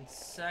brother taking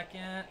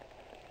second.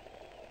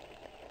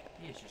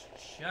 He is just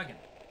chugging.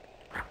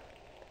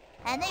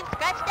 And they've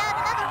scratched out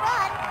another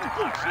run.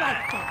 Gooch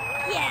likes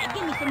that. Yeah,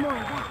 give me some more of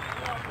that.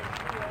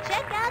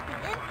 Check out the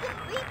instant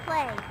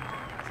replay.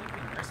 It's like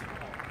being nursing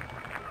home.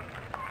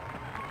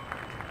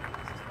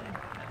 Is this thing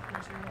at the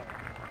nursery home?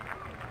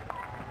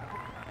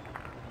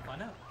 We'll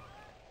find out.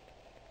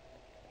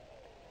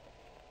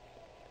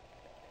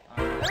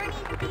 Alright. Ernie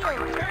Steele.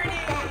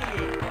 Ernie!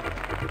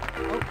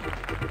 Okay,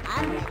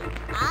 I'm ready.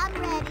 I'm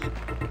ready.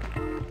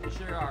 You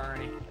sure are,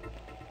 Ernie.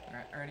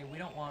 Alright, Ernie, we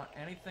don't want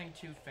anything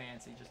too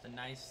fancy. Just a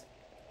nice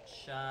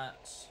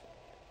shot.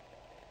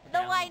 The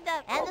down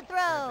windup and the third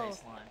throw.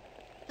 baseline.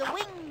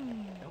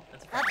 Swing. Nope,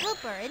 that's a A foul.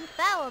 blooper in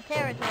foul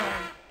territory.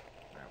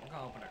 Alright,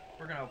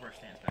 we're gonna open our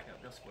stance back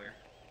up. Go square.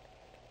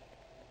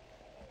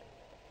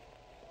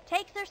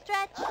 Takes their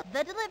stretch.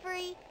 The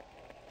delivery.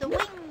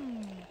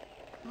 Swing.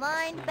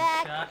 Line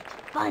back. Shot.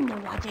 Fun to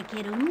watch a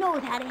kid who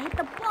knows how to hit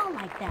the ball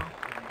like that.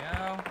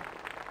 There we go.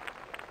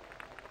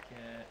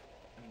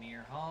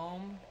 You're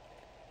home.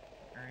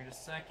 Wait a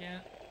second.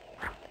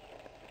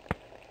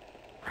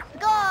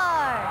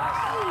 Score!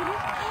 Sweet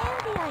as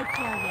candy, I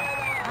tell ya.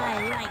 I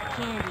like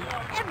candy.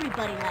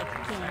 Everybody likes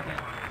candy.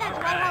 That's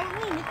why Alright.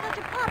 Halloween is such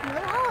a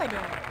popular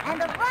holiday.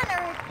 And the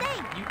runner is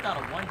safe. You thought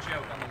of one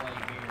joke on the way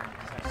here.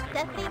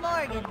 Stephanie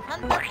Morgan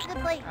comes up to the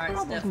plate. Alright,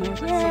 Bubbles Stephanie,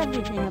 knows let's see what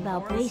everything you about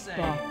more say.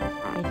 baseball.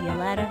 If you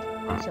let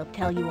her, she'll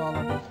tell you all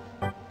of it.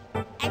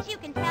 As you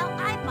can tell,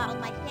 I've modeled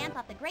my stance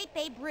off the great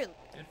Babe Ruth.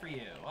 Good for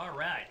you.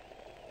 Alright.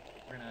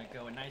 We're gonna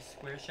go a nice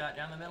square shot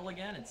down the middle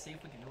again and see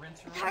if we can rinse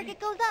her. The target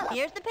goes up.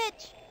 Here's the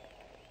pitch.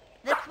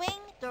 The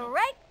swing,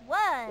 strike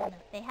one.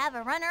 They have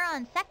a runner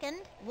on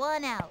second,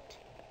 one out.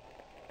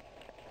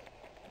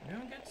 We're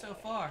doing good so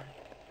far.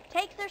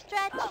 Takes her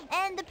stretch,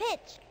 and the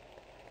pitch.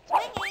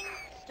 Swinging,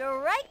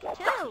 strike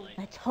two.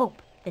 Let's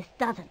hope this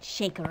doesn't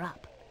shake her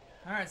up.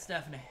 Alright,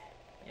 Stephanie.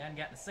 You haven't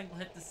gotten a single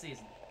hit this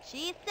season.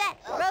 She's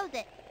set, throws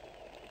it.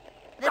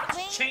 The Let's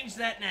swing, change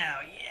that now.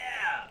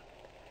 Yeah!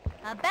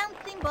 a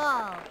bouncing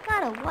ball.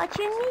 Gotta watch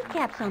your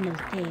kneecaps on those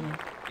taters.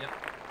 Yep.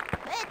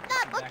 It's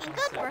not looking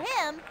good for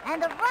him,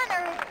 and the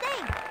runner is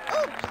safe.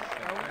 Oops,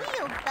 the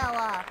wheel fell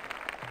off.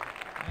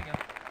 There you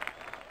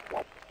go.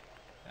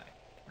 Okay.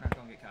 We're not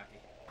gonna get cocky.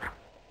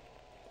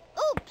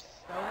 Oops,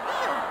 the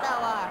wheel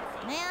fell off.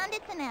 And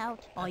it's an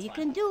out. All That's you fine.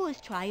 can do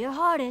is try your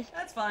hardest.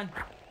 That's fine.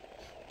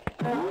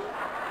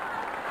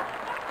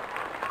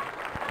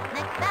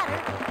 Next batter,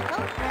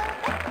 Tony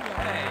Vecchio.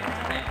 Hey,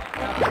 man,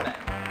 not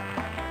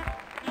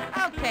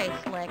bad. Okay,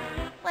 Slick.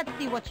 Let's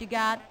see what you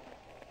got.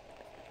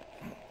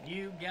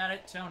 You got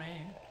it,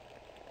 Tony.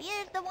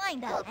 Here's the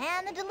windup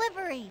and the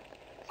delivery.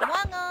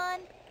 Swung on,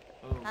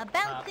 Ooh, a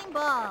bouncing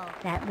ball.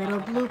 That little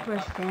blooper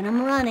sent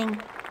him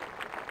running.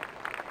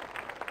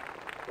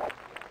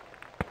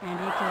 And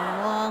it's a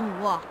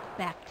long walk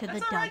back to the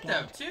That's alright though.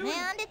 dugout. Two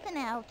And it's an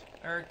out.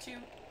 or two.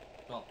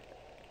 Well,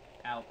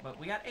 out, but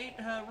we got 8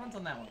 runs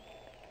on that one.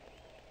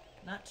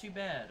 Not too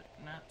bad.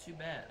 Not too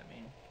bad. I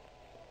mean,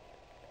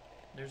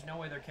 there's no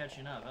way they're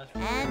catching up. That's for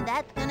sure. And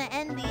that's gonna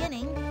end the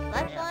inning.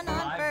 Left Yeah, one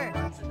on 5 first.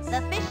 runs in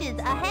The Fishes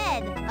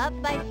ahead, up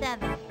by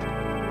 7.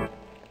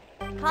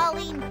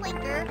 Colleen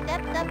Flinker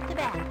steps up to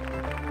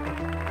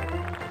bat.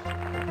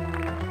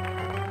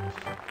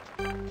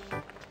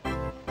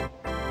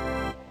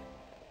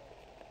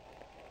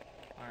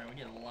 Alright, we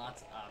get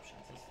lots of options.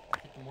 Let's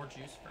get the more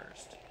juice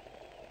first.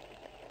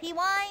 He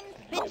winds,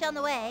 pitch on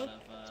the way. A lot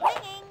of,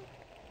 Swinging,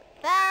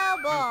 foul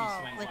ball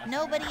swings with last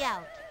nobody time.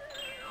 out.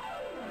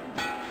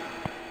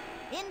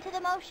 Into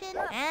the motion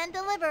and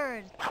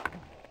delivers.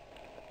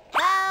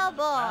 Foul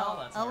ball, Foul,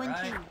 that's 0-2.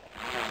 alright.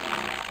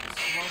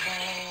 Slow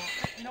ball.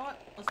 You know what?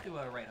 Let's do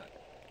a right hook.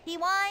 He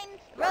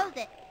winds, throws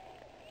it.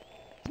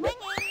 Swinging,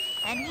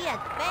 and he has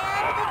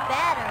fanned the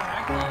batter.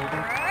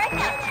 Right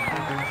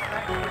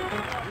out.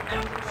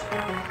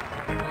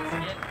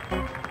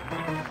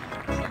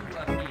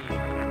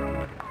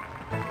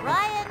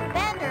 Ryan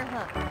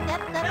Vanderhook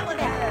steps up to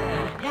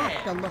bat.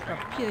 That's the look of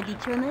pure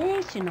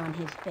determination on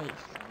his face.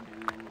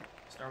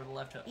 Start with the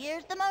left hook.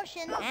 Here's the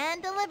motion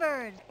and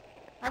delivers.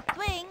 A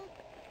swing,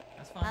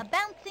 That's a fine.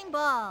 bouncing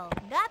ball.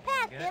 Got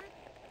past Good. him.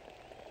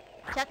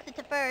 Chucks it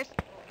to first.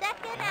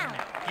 Second out.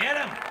 Get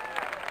him!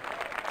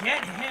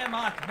 Get him,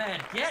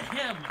 Ahmed! Get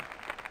him!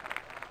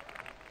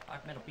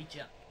 Ahmed will beat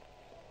you up.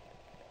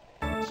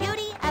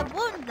 Judy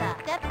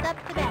Abunza steps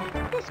up to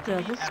bat. This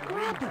girl's a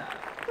scrapper.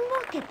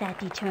 Look at that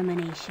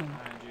determination.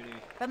 Alright, Judy.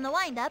 From the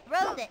windup,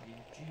 throws it.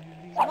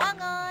 Judy, Swung on.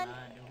 I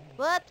know.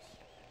 Whoops.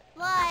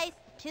 Slice.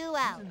 2 Who's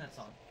out. in that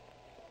song?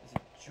 Is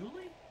it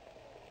Julie?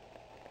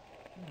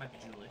 It might be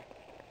Julie.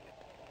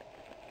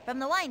 From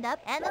the windup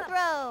and the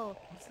throw.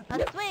 What's A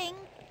that? swing.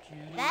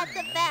 Judy? That's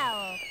a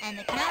foul. And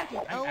the count is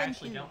I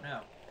actually 0-2. don't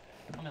know.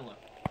 Let me look.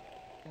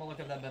 I'm gonna look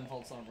up that Ben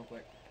Folds song real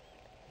quick.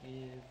 Give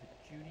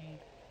Judy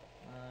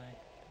my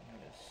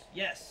notice.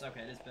 Yes,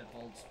 okay, it is Ben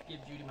Folds. Give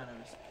Judy my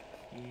notice.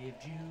 Give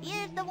Judy.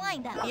 Here's the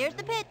windup. my Here's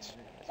the pitch.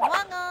 notice.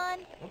 Swung on.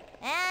 Oop.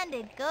 And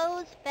it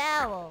goes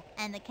foul.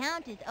 And the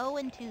count is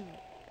 0-2.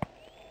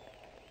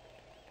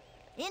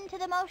 Into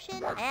the motion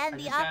and I the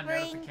just got a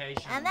offering.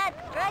 notification. And that's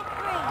strike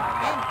 3.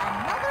 And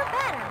another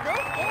batter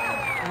goes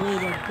down. Way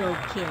to go,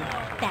 kid.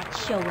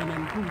 That's showing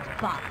in who's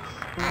boss.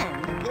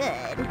 I'm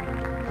good.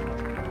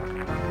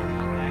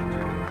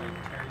 Actor like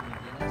Terry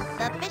McGinnis.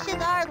 The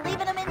Fishes are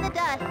leaving them in the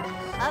dust.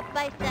 Up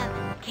by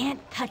 7.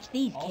 Can't touch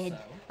these kids.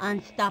 Also-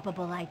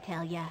 Unstoppable, I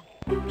tell ya.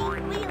 Pete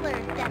Wheeler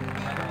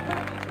steps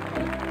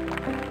in.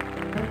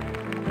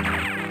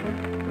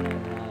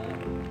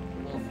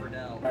 Will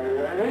Friedle.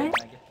 I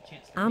get the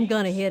chance to I'm meet,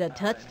 gonna hit a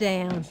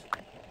touchdown.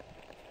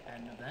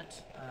 And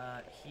that,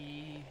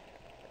 he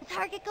The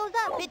target goes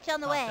up. Pitch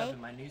on the popped up way.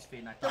 in my newsfeed,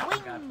 and I The thought, oh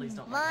God, please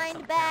don't let wing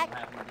something lined terrible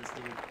happen to this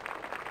dude. No,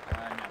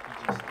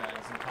 he just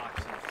is in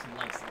talks of some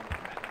legs that look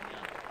Batman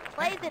Beyond.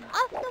 Plays it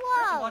off the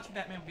After wall. watching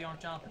Batman Beyond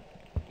Jonathan,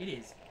 it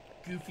is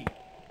goofy,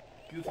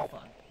 goofy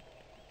fun.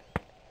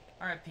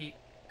 All right, Pete,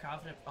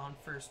 confident on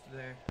first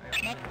there.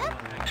 Next up,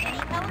 Kenny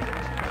Powers.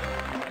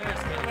 There's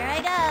Kenny. Here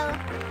I go.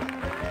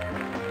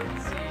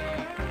 Let's see.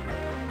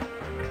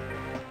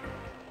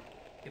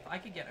 If I I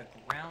could get a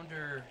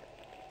grounder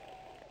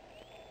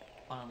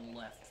on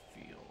left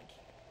field,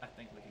 I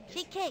think we can get She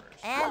you kicked,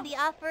 first. and the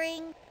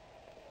offering,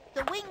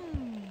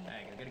 swing. There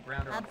you go, get a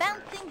grounder A on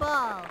bouncing first.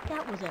 ball.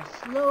 That was a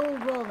slow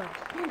roller.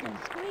 Sent him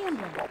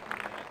scrambling.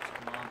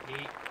 Come on,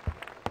 Pete.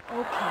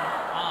 Okay.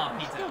 Oh, We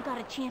Pete's still out. got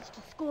a chance to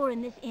score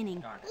in this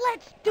inning. Darn it.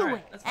 Let's do All right,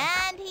 it. that's fine.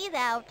 And he's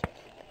out.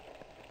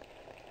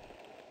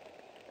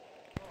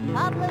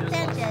 Pablo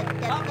Sanchez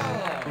gets goal.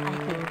 I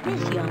think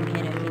this young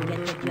hitter can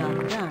get the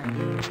job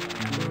done.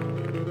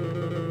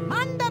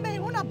 Mándame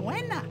una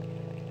buena.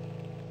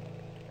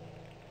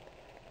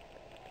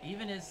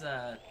 Even his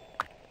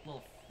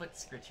little foot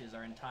scritches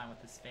are in time with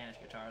his Spanish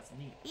guitar. It's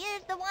neat.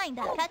 Here's the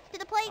windup. Cuts to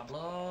the plate.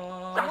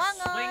 Pablo, Swung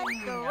on.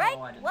 swing. Strike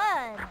Oh, I didn't.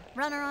 one.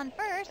 Runner on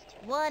first.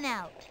 One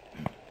out.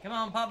 Come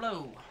on,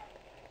 Pablo.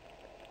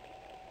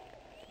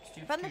 It's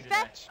 2 for From 2 the today.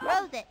 stretch.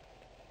 Throws it.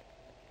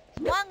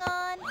 Swung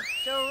on.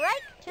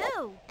 Strike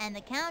two. And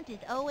the count is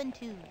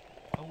 0-2.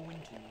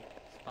 0-2.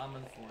 Bottom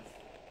of the fourth.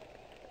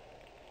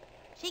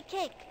 She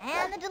kicked.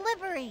 And the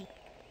delivery.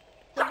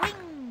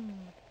 Swing.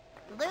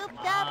 Looped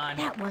Come up. on.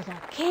 That was a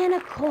can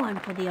of corn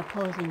for the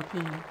opposing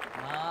team.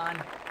 Come on.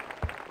 Let's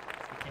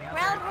get Kenny out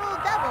Ground there. rule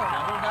double.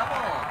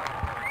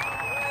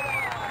 Double.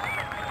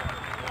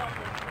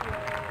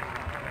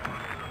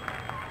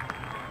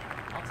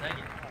 I'll take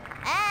it.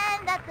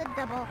 And that's a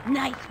double.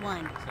 Nice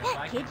one. So That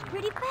I kid's can-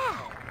 pretty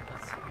fast.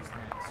 Let's see who's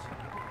next.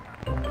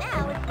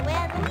 Now it's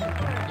Luann Lee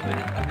first.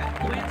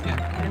 Luann's good.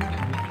 We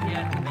can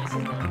get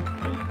bases loaded.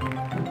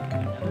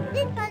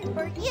 This one's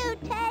for you,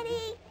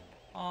 Teddy.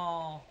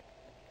 Oh.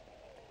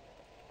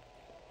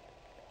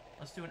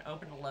 Let's do an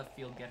open to left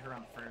field, get her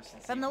on first.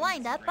 And see From if the we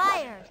can get windup, some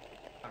great fires.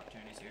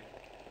 opportunities here.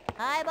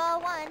 High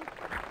ball one.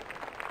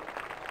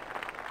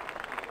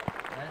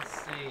 Let's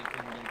see if we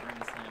can get a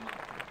grand slam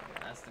opportunity here.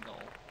 That's the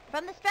goal.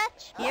 From the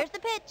stretch. Here's the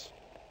pitch.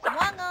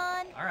 Swung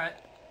on. All right.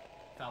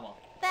 Foul ball.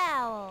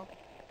 Foul.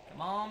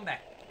 Come on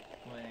back.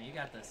 Well, you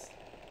got this.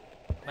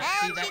 But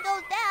see, And she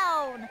goes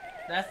down.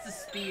 that's the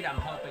speed I'm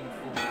hoping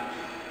for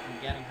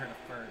in getting her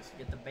to first.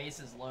 Get the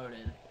bases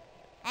loaded.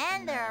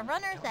 And there are then-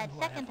 runners I at don't know who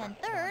I second have and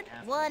for- third.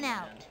 after One the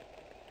out. end.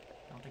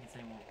 I don't think it's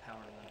any more power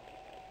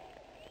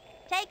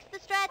though. Takes the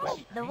stretch.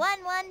 The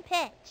 1-1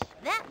 pitch.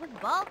 That was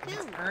ball two.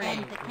 It's Ernie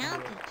And the who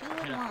count will is hit up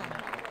the 2-1.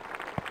 middle.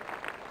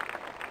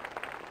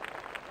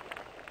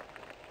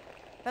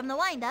 From the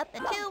windup, the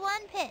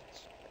 2-1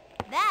 pitch.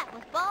 That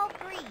was ball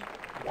three.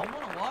 If you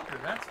want a walker,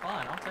 that's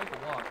fine. I'll take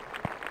a walk.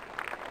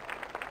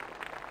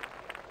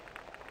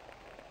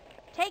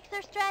 Takes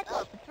her stretch.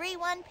 The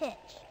 3-1 pitch.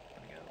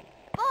 There we go.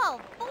 Ball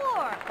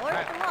four.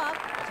 Force the walk.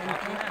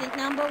 Contestant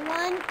number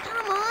one,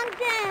 come on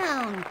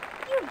down.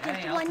 You've just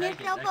Hey, I'll won take it.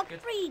 yourself That a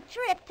gets- free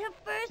trip to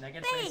first Now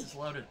get bases base.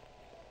 loaded.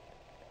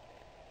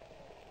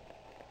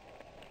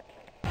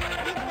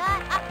 You've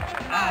got up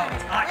and Oh,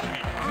 it's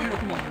Ahmed.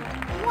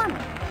 Beautiful. One of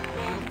the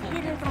best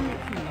hitters on the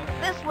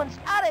team. This one's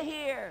out of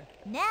here.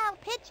 Now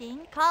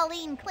pitching,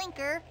 Colleen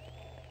Clinker.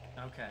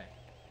 Okay.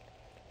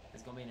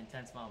 It's going to be an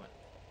intense moment.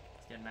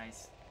 Let's get a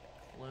nice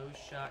close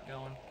shot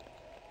going.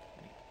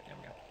 There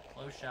we go.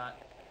 Close shot.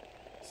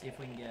 See if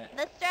we can get...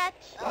 The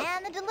stretch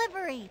and the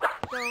delivery.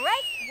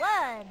 Strike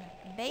one.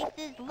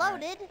 Bases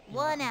loaded. You know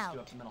what, One let's do out.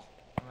 up the middle.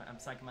 I'm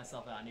psyching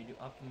myself out. I need to do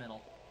up the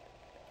middle.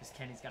 Because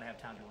Kenny's got to have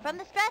time to run. From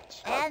the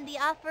stretch and the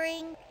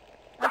offering.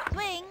 A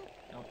swing.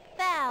 Nope.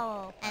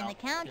 Foul. And Foul. the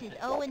count Get is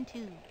it.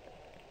 0-2.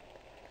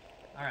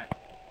 Alright.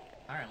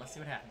 Alright, let's see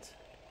what happens.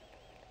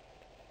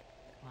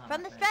 Come on,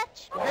 From the man.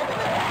 stretch. The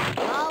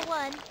delivery. Ball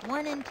one.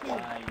 1-2.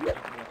 I don't know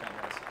what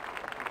that was.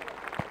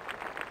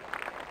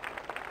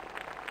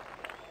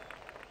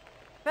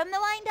 From the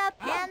windup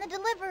and the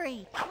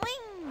delivery.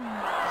 Swing.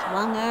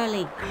 Swung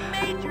early.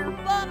 Major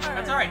bummer.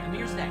 That's alright.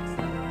 Amir's next.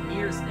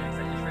 Amir's next.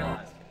 I just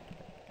realized.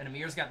 And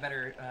Amir's got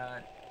better,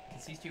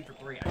 because he's 2 for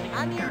 3. I think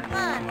Amir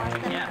Khan walks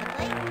up Yeah. to the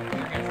plate.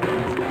 Amir gets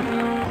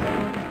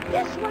it.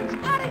 This one's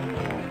out of here.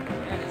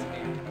 Yeah, it is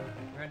Amir.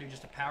 We're going to do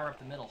just a power up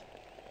the middle.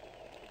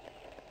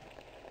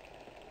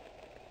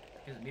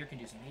 Because Amir can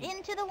do some heat.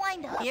 Into the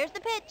windup. Here's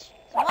the pitch.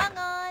 Swung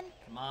on.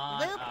 Come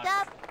on. Looped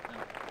up.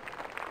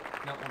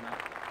 No, one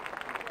out.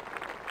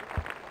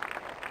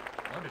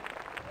 Loaded.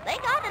 They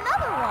got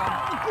another one.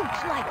 The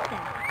Gooch likes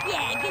that.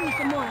 Yeah, give me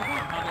some more of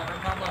that.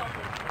 Pablo.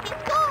 He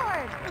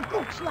scored. The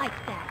Gooch likes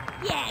that.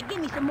 Yeah, give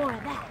me some more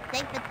of that.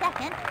 Safe at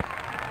second.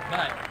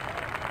 But,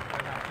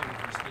 what about two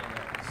for steal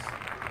those?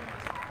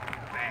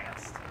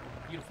 Fast.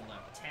 Beautiful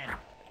though.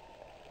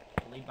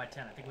 10. Lead by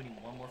 10. I think we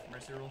need one more from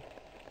Mercy Rule.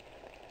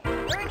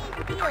 Ernie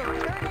Steele, turn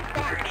it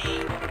back.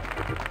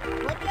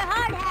 With your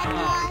hard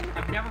hat on.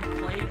 I've never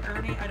played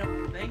Ernie, I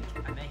don't think.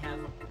 I may have,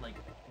 like,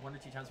 1 or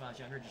 2 times when I was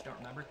younger, just don't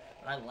remember.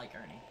 But I like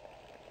Ernie.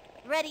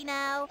 Ready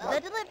now. The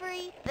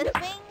delivery. The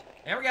swing.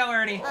 There we go,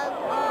 Ernie. A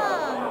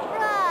long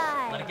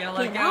drive. Let it go,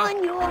 let it Get go.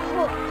 on your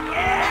hook.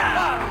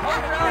 Yeah!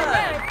 Home run!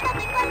 It's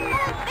nothing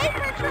but a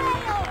paper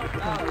trail.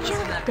 Oh, listen to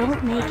Just that don't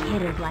baseball. make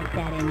hitters like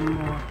that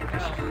anymore. Go,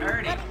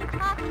 Ernie. What are you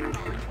talking about?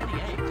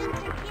 328.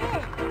 Just a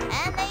kid.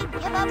 And they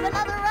give up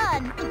another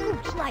run. The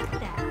Gooch likes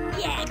that.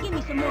 Yeah, give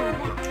me some more of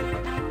that.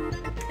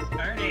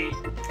 Ernie. Ernie!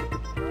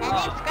 And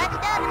they've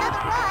scratched out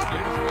another run.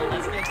 Beautiful.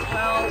 Let's get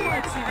 12.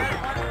 Let's see that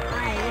I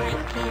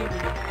like candy.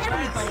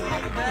 Everybody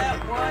likes one. That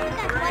one.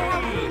 That's why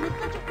Halloween Great. is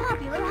such a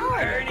popular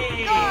holiday.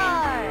 Ernie!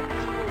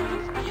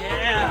 Score!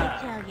 Yeah.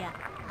 I tell ya,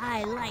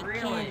 I like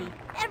Really? candy.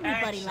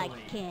 Everybody likes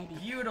Actually, candy.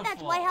 beautiful.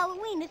 That's why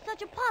Halloween is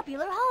such a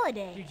popular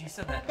holiday. Dude, you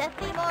said that.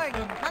 Stephanie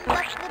Morgan comes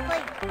up to the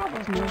plate.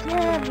 Bubbles knows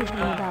everything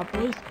about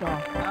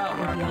baseball. Oh,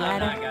 we're If you on let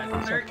that, her,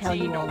 guys. she'll tell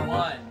 13 you to all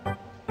about it. 1.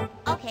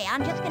 Okay,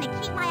 I'm just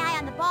gonna keep my eye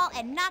on the ball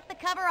and knock the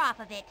cover off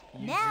of it.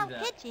 You Now do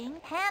that. pitching,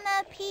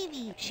 Hannah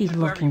Peavy. She's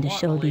Whoever looking to you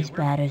want, show Lily. these We're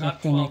batters a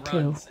up thing or 12 two.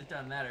 runs. It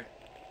doesn't matter.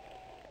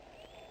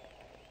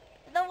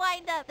 The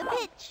windup, the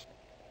pitch.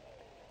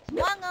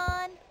 Swung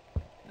on,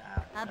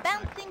 Nah. a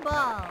bouncing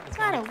ball. It's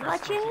Gotta gonna be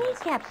watch your first one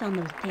she kneecaps on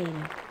those taters.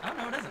 does. Oh,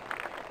 no, it isn't.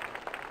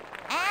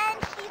 And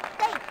she's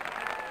safe.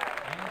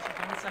 And she's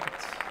going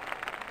seconds.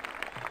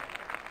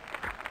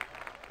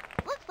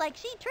 Looks like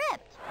she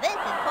tripped. This is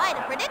quite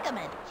a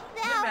predicament.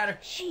 She's Doesn't out. matter.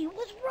 She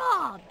was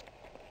robbed.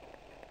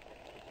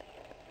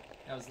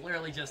 That was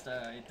literally just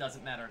it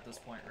doesn't matter at this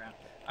point round.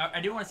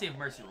 I do want to see if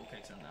Mercy Rule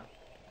kicks in, though.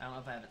 I don't know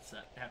if I have it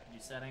set. Have to do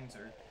settings,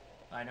 or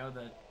I know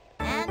that.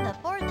 And the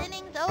fourth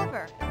inning's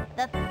over.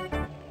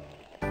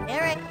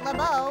 Eric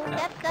LeBeau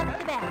steps up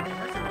to bat.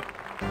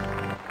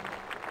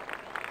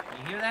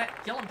 You hear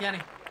that? Kill him, Kenny.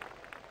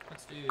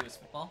 Let's do a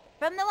spitball.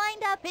 From the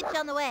windup, pitch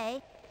on the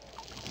way.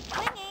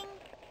 Swinging,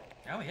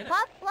 Oh, we hit it.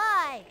 pop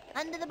fly.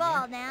 Under the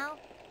ball now.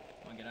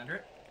 Want to get under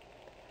it?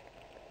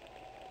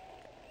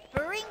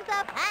 Brings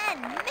up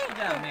and makes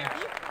down it. there.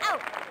 He's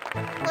out.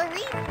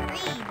 Clarice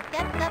Reed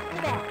steps up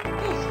to bat.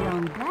 This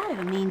young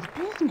batter means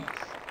business.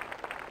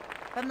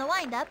 From the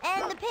windup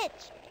and the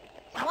pitch.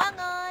 Swung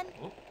on,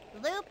 Oop.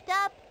 looped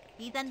up.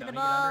 He's under Tony, the get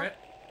ball. under it.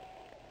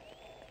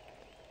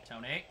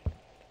 Tony.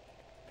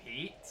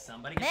 Pete,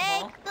 somebody get the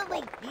ball. Makes the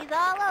leap. He's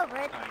all over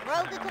it. Alright,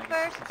 Throws never it to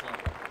mind, first. too slow.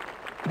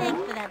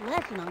 Thanks for that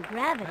lesson on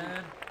gravity.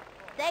 Good.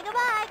 Say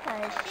goodbye,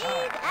 cause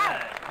she's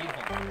out.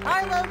 Beautiful.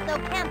 Carlos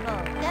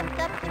Ocampo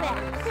steps up to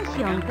bat. This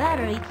young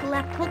batter eats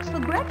left hooks for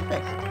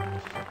breakfast.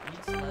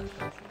 Eats left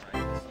hook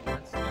right, so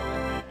let's go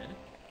ahead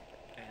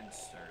and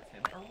serve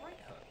him a right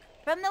hook.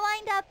 From the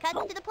windup,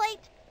 cuts to the plate.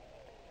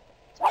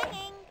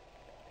 Swinging.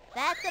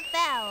 That's a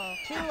foul.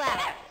 2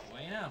 outs.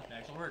 Well, you know, it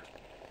actually worked.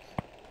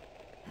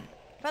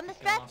 From the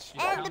Let's go on stretch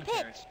Steve and the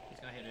commentary. pitch. He's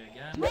gonna hit it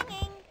again.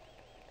 Swinging.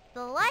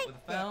 Slice With a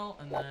it. foul,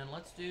 and then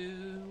let's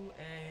do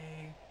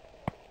a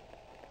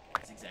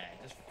zigzag,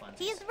 just for fun.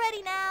 He's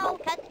ready now.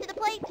 Cuts to the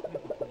plate.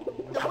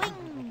 The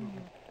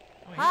wing.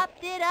 Oh,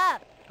 Popped it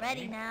up.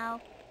 Ready now.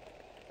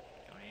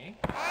 Tony.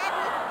 And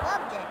he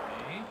gloved it.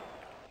 Tony.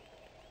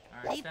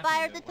 Alright, He Stephanie,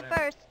 fires do it to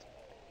whatever. first.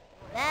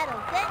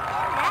 That'll send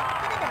him back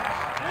to the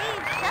dugout.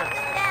 We've shut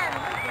him down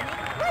in this inning.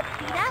 Let's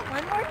see that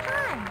one more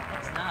time.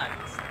 It's not.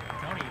 It's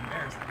Tony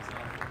embarrassed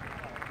himself.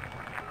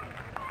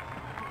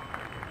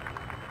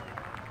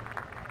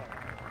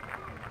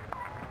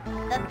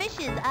 The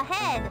Fishes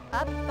ahead,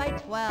 up by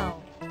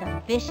 12.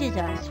 The fishes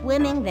are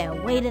swimming their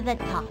way to the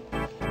top.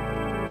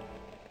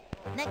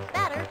 Next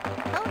batter,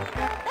 Tony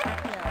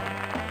Beckville.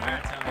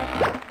 Alright, Tony.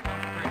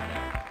 Break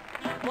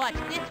that. Watch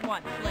this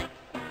one, Slick.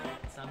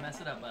 Let's not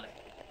mess it up, buddy.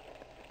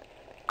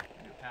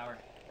 Do power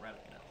right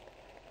up the middle.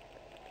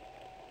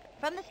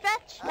 From the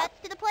stretch, cuts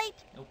to the plate.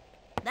 Nope.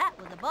 That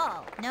was a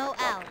ball. No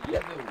out. Let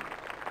it go.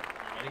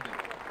 Let it go.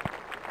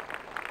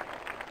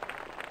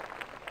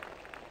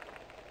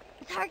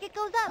 The target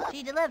goes up.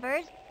 She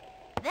delivers.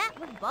 That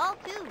was ball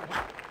 2.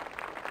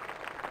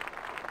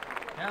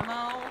 Come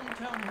on,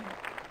 Tony.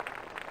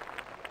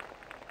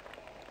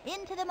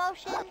 Into the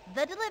motion,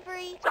 the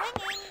delivery,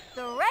 swinging,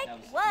 strike That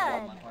was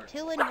on my 1. part.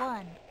 2 and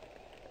 1.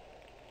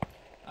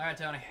 Alright,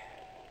 Tony.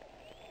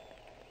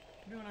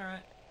 You're doing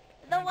alright.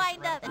 The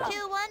windup, the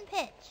 2-1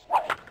 pitch.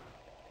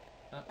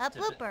 Oh, A tipped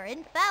it. blooper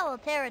in foul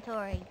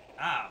territory.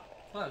 Ah,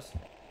 close.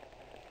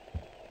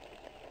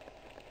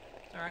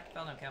 It's alright,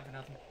 foul don't count for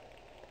nothing.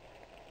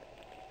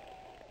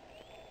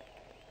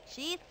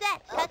 She's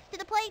set, cuts to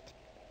the plate.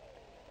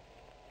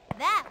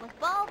 That was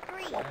ball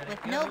 3 Let it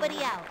with go.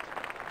 nobody out.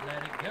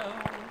 Let it go.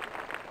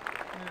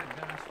 We're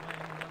gonna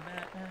swing the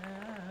bat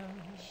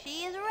now.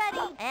 She is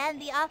ready,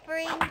 and the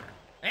offering.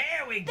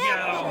 There we There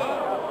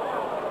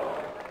go!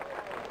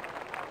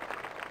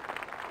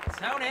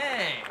 Tony!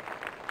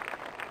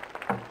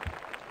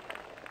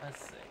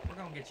 Let's see. We're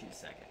gonna get you a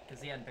second,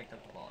 because he hadn't picked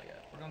up the ball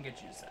yet. We're gonna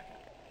get you a second.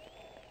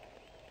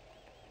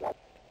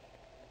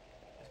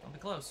 It's gonna be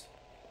close.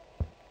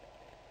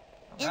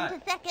 Alright.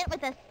 Into second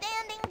with a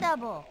standing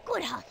double.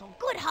 Good hustle,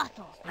 good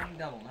hustle. Spinning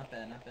double, not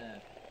bad, not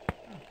bad.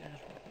 Oh,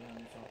 gosh, what the hell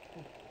is all-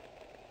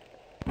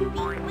 Pete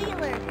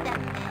Wheeler steps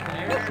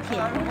in. This kid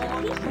wants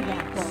a piece of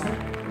that ball.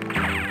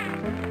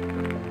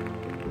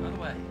 By the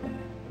way.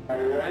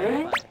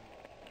 Hey, buddy.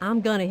 I'm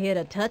gonna hit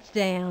a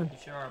touchdown. You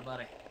sure are,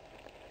 buddy.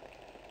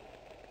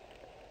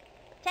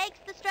 Takes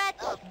the stretch,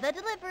 the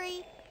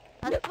delivery,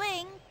 a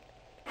swing,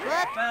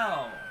 whoop,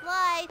 Foul!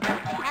 fly. They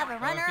have a Well,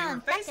 runner if you were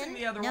on facing second,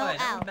 the other no way, that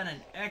would out. have been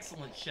an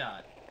excellent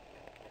shot.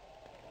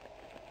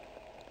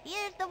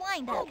 Here's the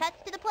windup, cuts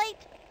to the plate.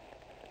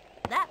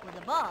 That was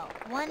a ball.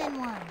 1 and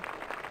 1.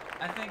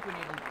 I think we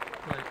need to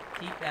put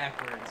Pete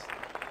backwards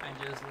and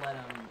just let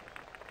him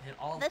hit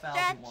all the The fouls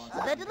he stretch, wants. the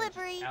and then just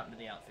delivery. out into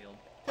the outfield.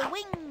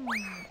 Swing.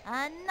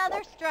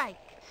 Another strike.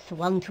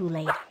 Swung too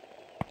late.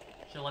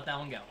 She'll let that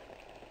one go.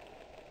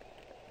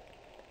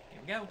 Here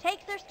we go.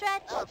 Takes her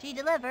stretch. She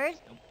delivers.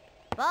 Nope.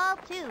 Ball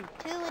 2. 2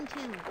 and 2.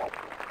 Seems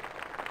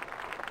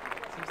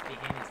to be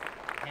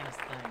Hannah's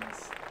thing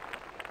is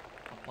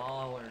a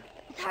ball or...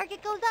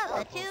 Target goes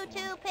up. A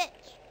 2-2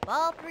 pitch.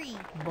 Ball 3.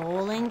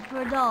 Bowling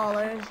for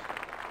dollars.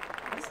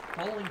 What does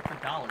bowling for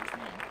dollars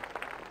mean?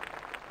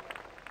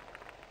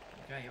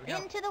 Okay, here we go.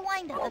 Into the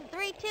windup. A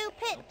 3-2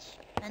 pitch.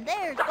 And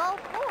there's ball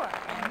 4.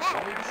 And Roll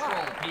your that's stroll,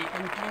 one. Pete.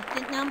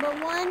 Contestant number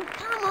 1,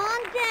 come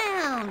on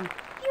down.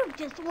 You've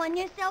just won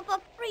yourself a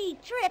free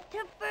trip to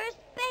first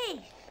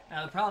base.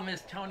 Now the problem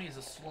is Tony is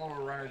a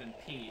slower runner than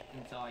Pete,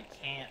 and so I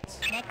can't.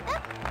 Next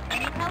up,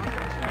 Penny Power.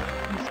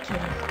 This kid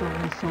has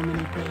stolen so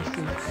many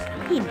bases.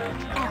 He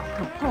makes Al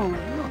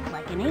Capone look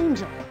like an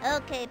angel.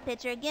 Okay,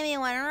 pitcher, give me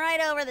one right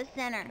over the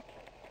center.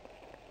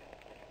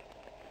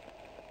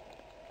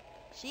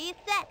 She's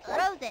set.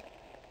 Throws it.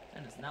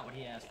 That is not what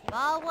he asked for.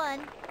 Ball 1.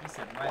 He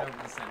said right over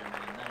the center,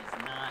 man. That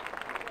is not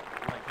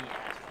what he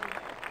asked for.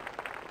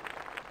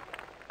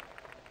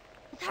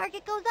 The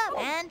target goes up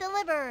and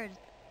delivers.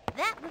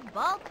 That was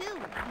ball 2.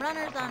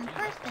 Runners on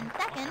first and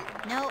second.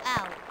 No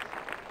outs.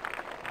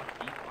 Walk,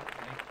 Pete, walk,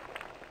 okay.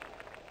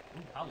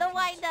 Ooh, The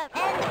apologies. windup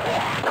and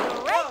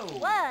strike Whoa.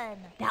 1.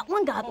 That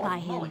one got Holy by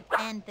him. moly.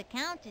 And the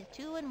count is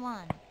 2 and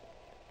 1.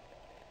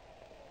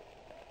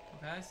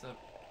 Okay, so...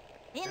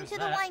 Into There's the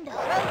that. windup.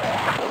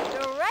 Throws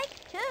it.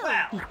 Strike 2.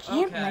 Wow! He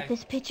can't Okay. let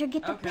this pitcher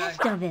get the Okay.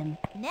 best of him.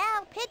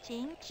 Now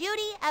pitching,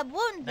 Judy That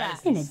Abunza.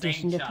 is- In Insane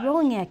addition to child.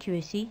 throwing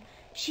accuracy,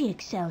 she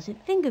excels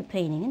at finger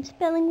painting and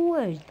spelling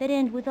words that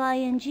end with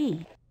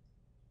ing.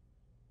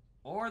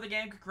 Or the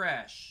game could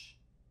crash.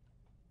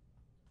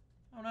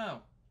 Oh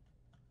no.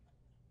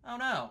 Oh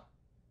no.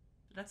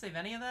 Did that save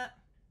any of that?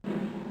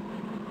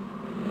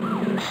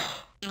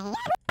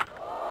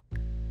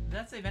 Did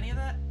that save any of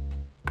that?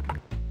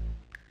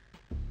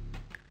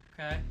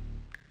 Okay.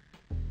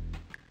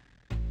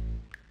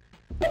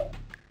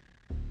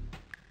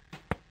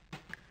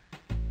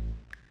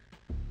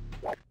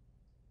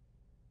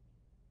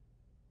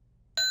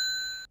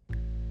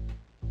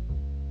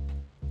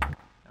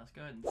 Let's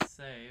go ahead and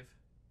save.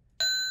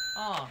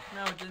 Oh,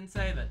 no, it didn't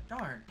save it.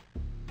 Darn.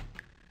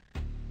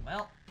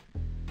 Well.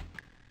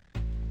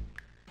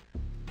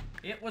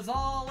 It was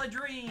all a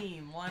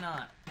dream. Why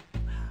not?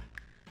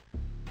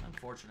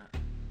 Unfortunate.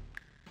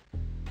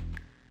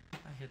 If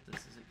I hit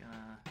this, is it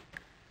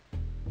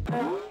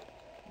gonna...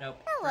 Nope.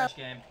 Hello. Fresh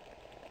game.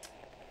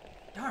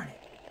 Darn it.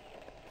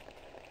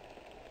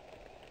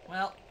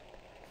 Well,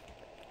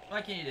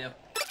 what can you do?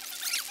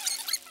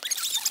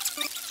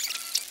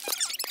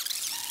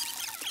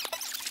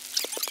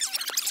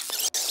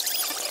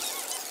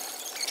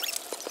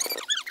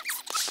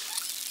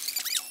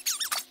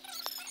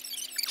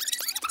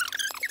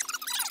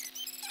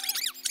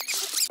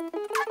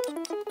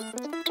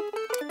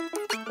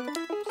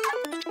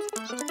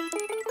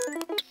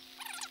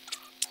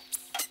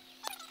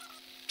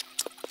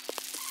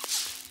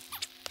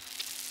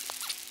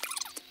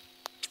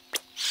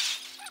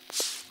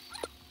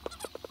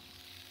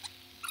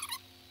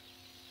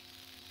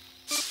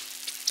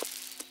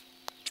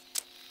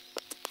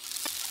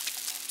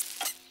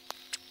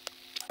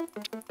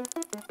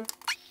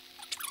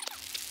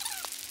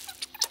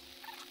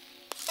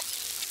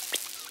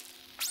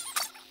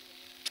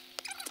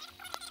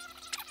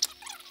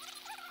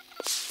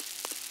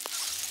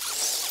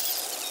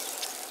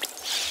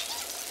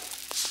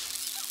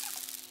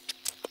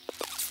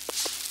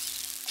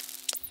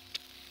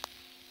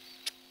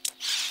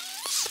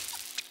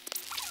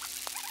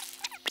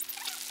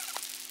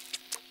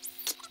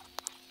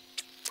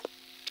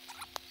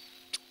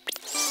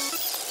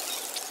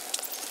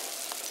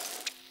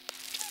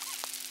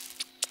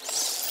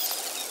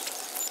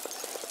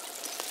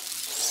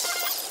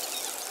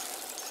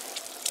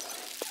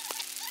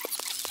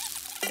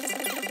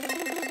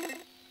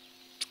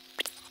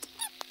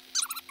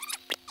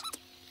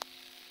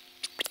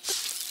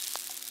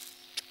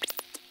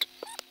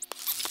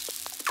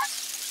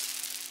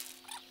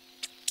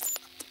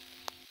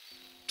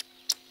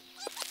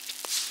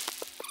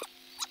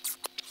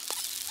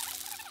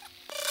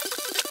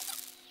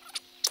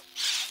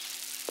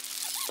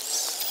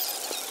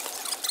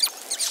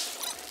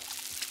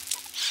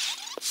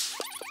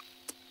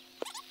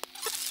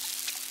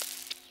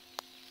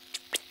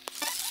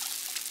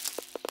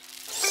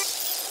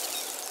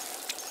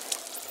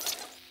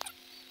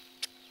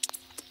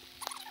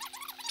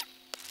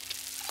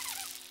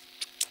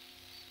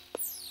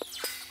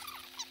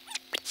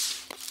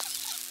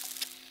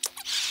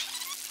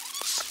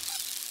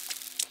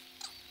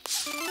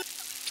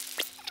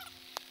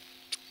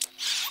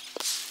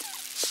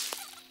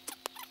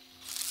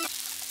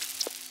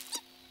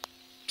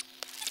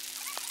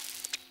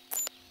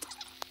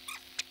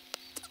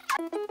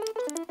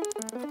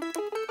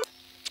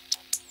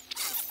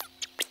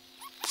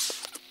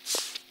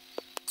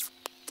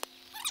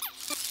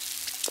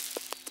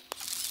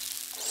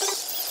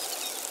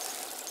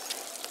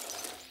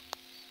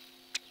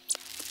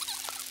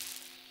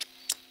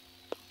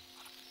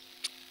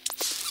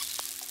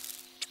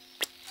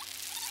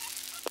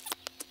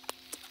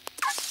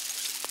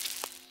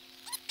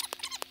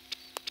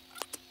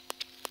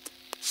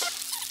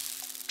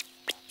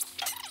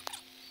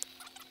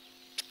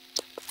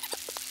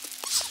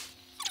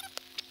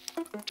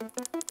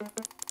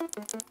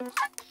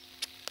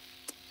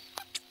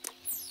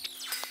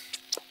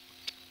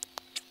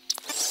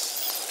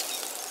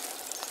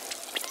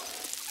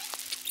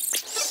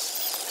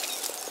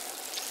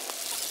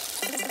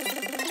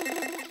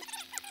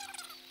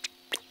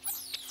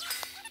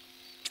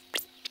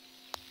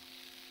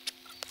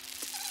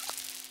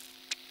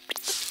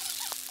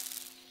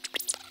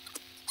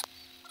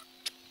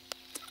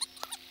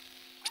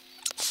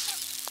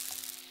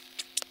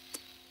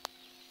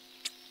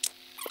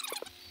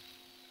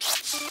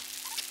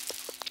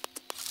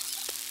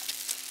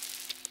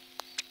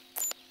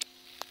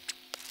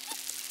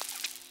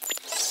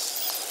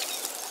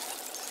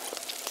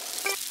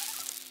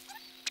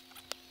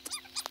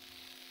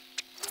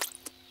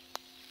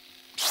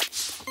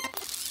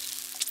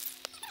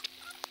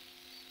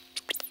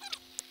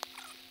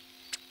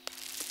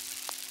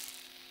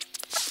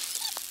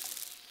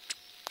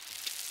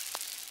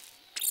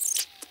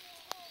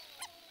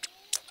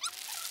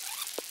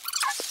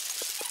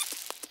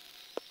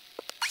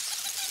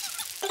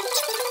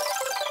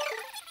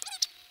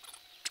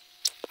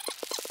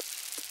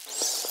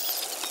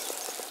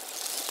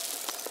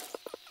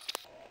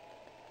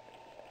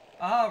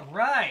 All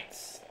right,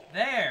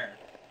 there.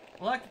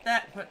 Look at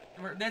that.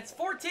 That's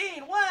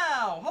 14.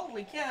 Wow!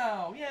 Holy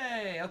cow!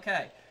 Yay!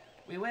 Okay,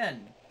 we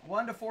win.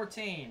 1 to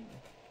 14.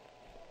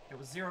 It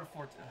was 0 to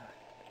 14.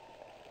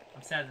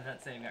 I'm sad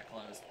that save got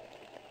closed.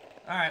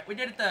 All right, we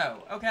did it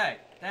though. Okay,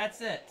 that's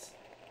it.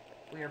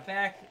 We are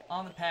back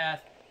on the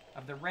path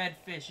of the red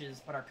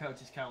fishes, but our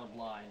coach is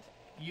colorblind.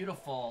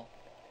 Beautiful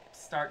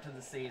start to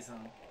the season.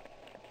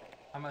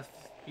 I'm gonna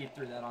feed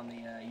through that on the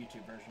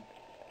YouTube version.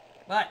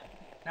 But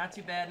not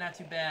too bad, not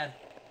too bad.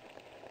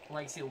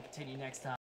 Legacy will continue next time.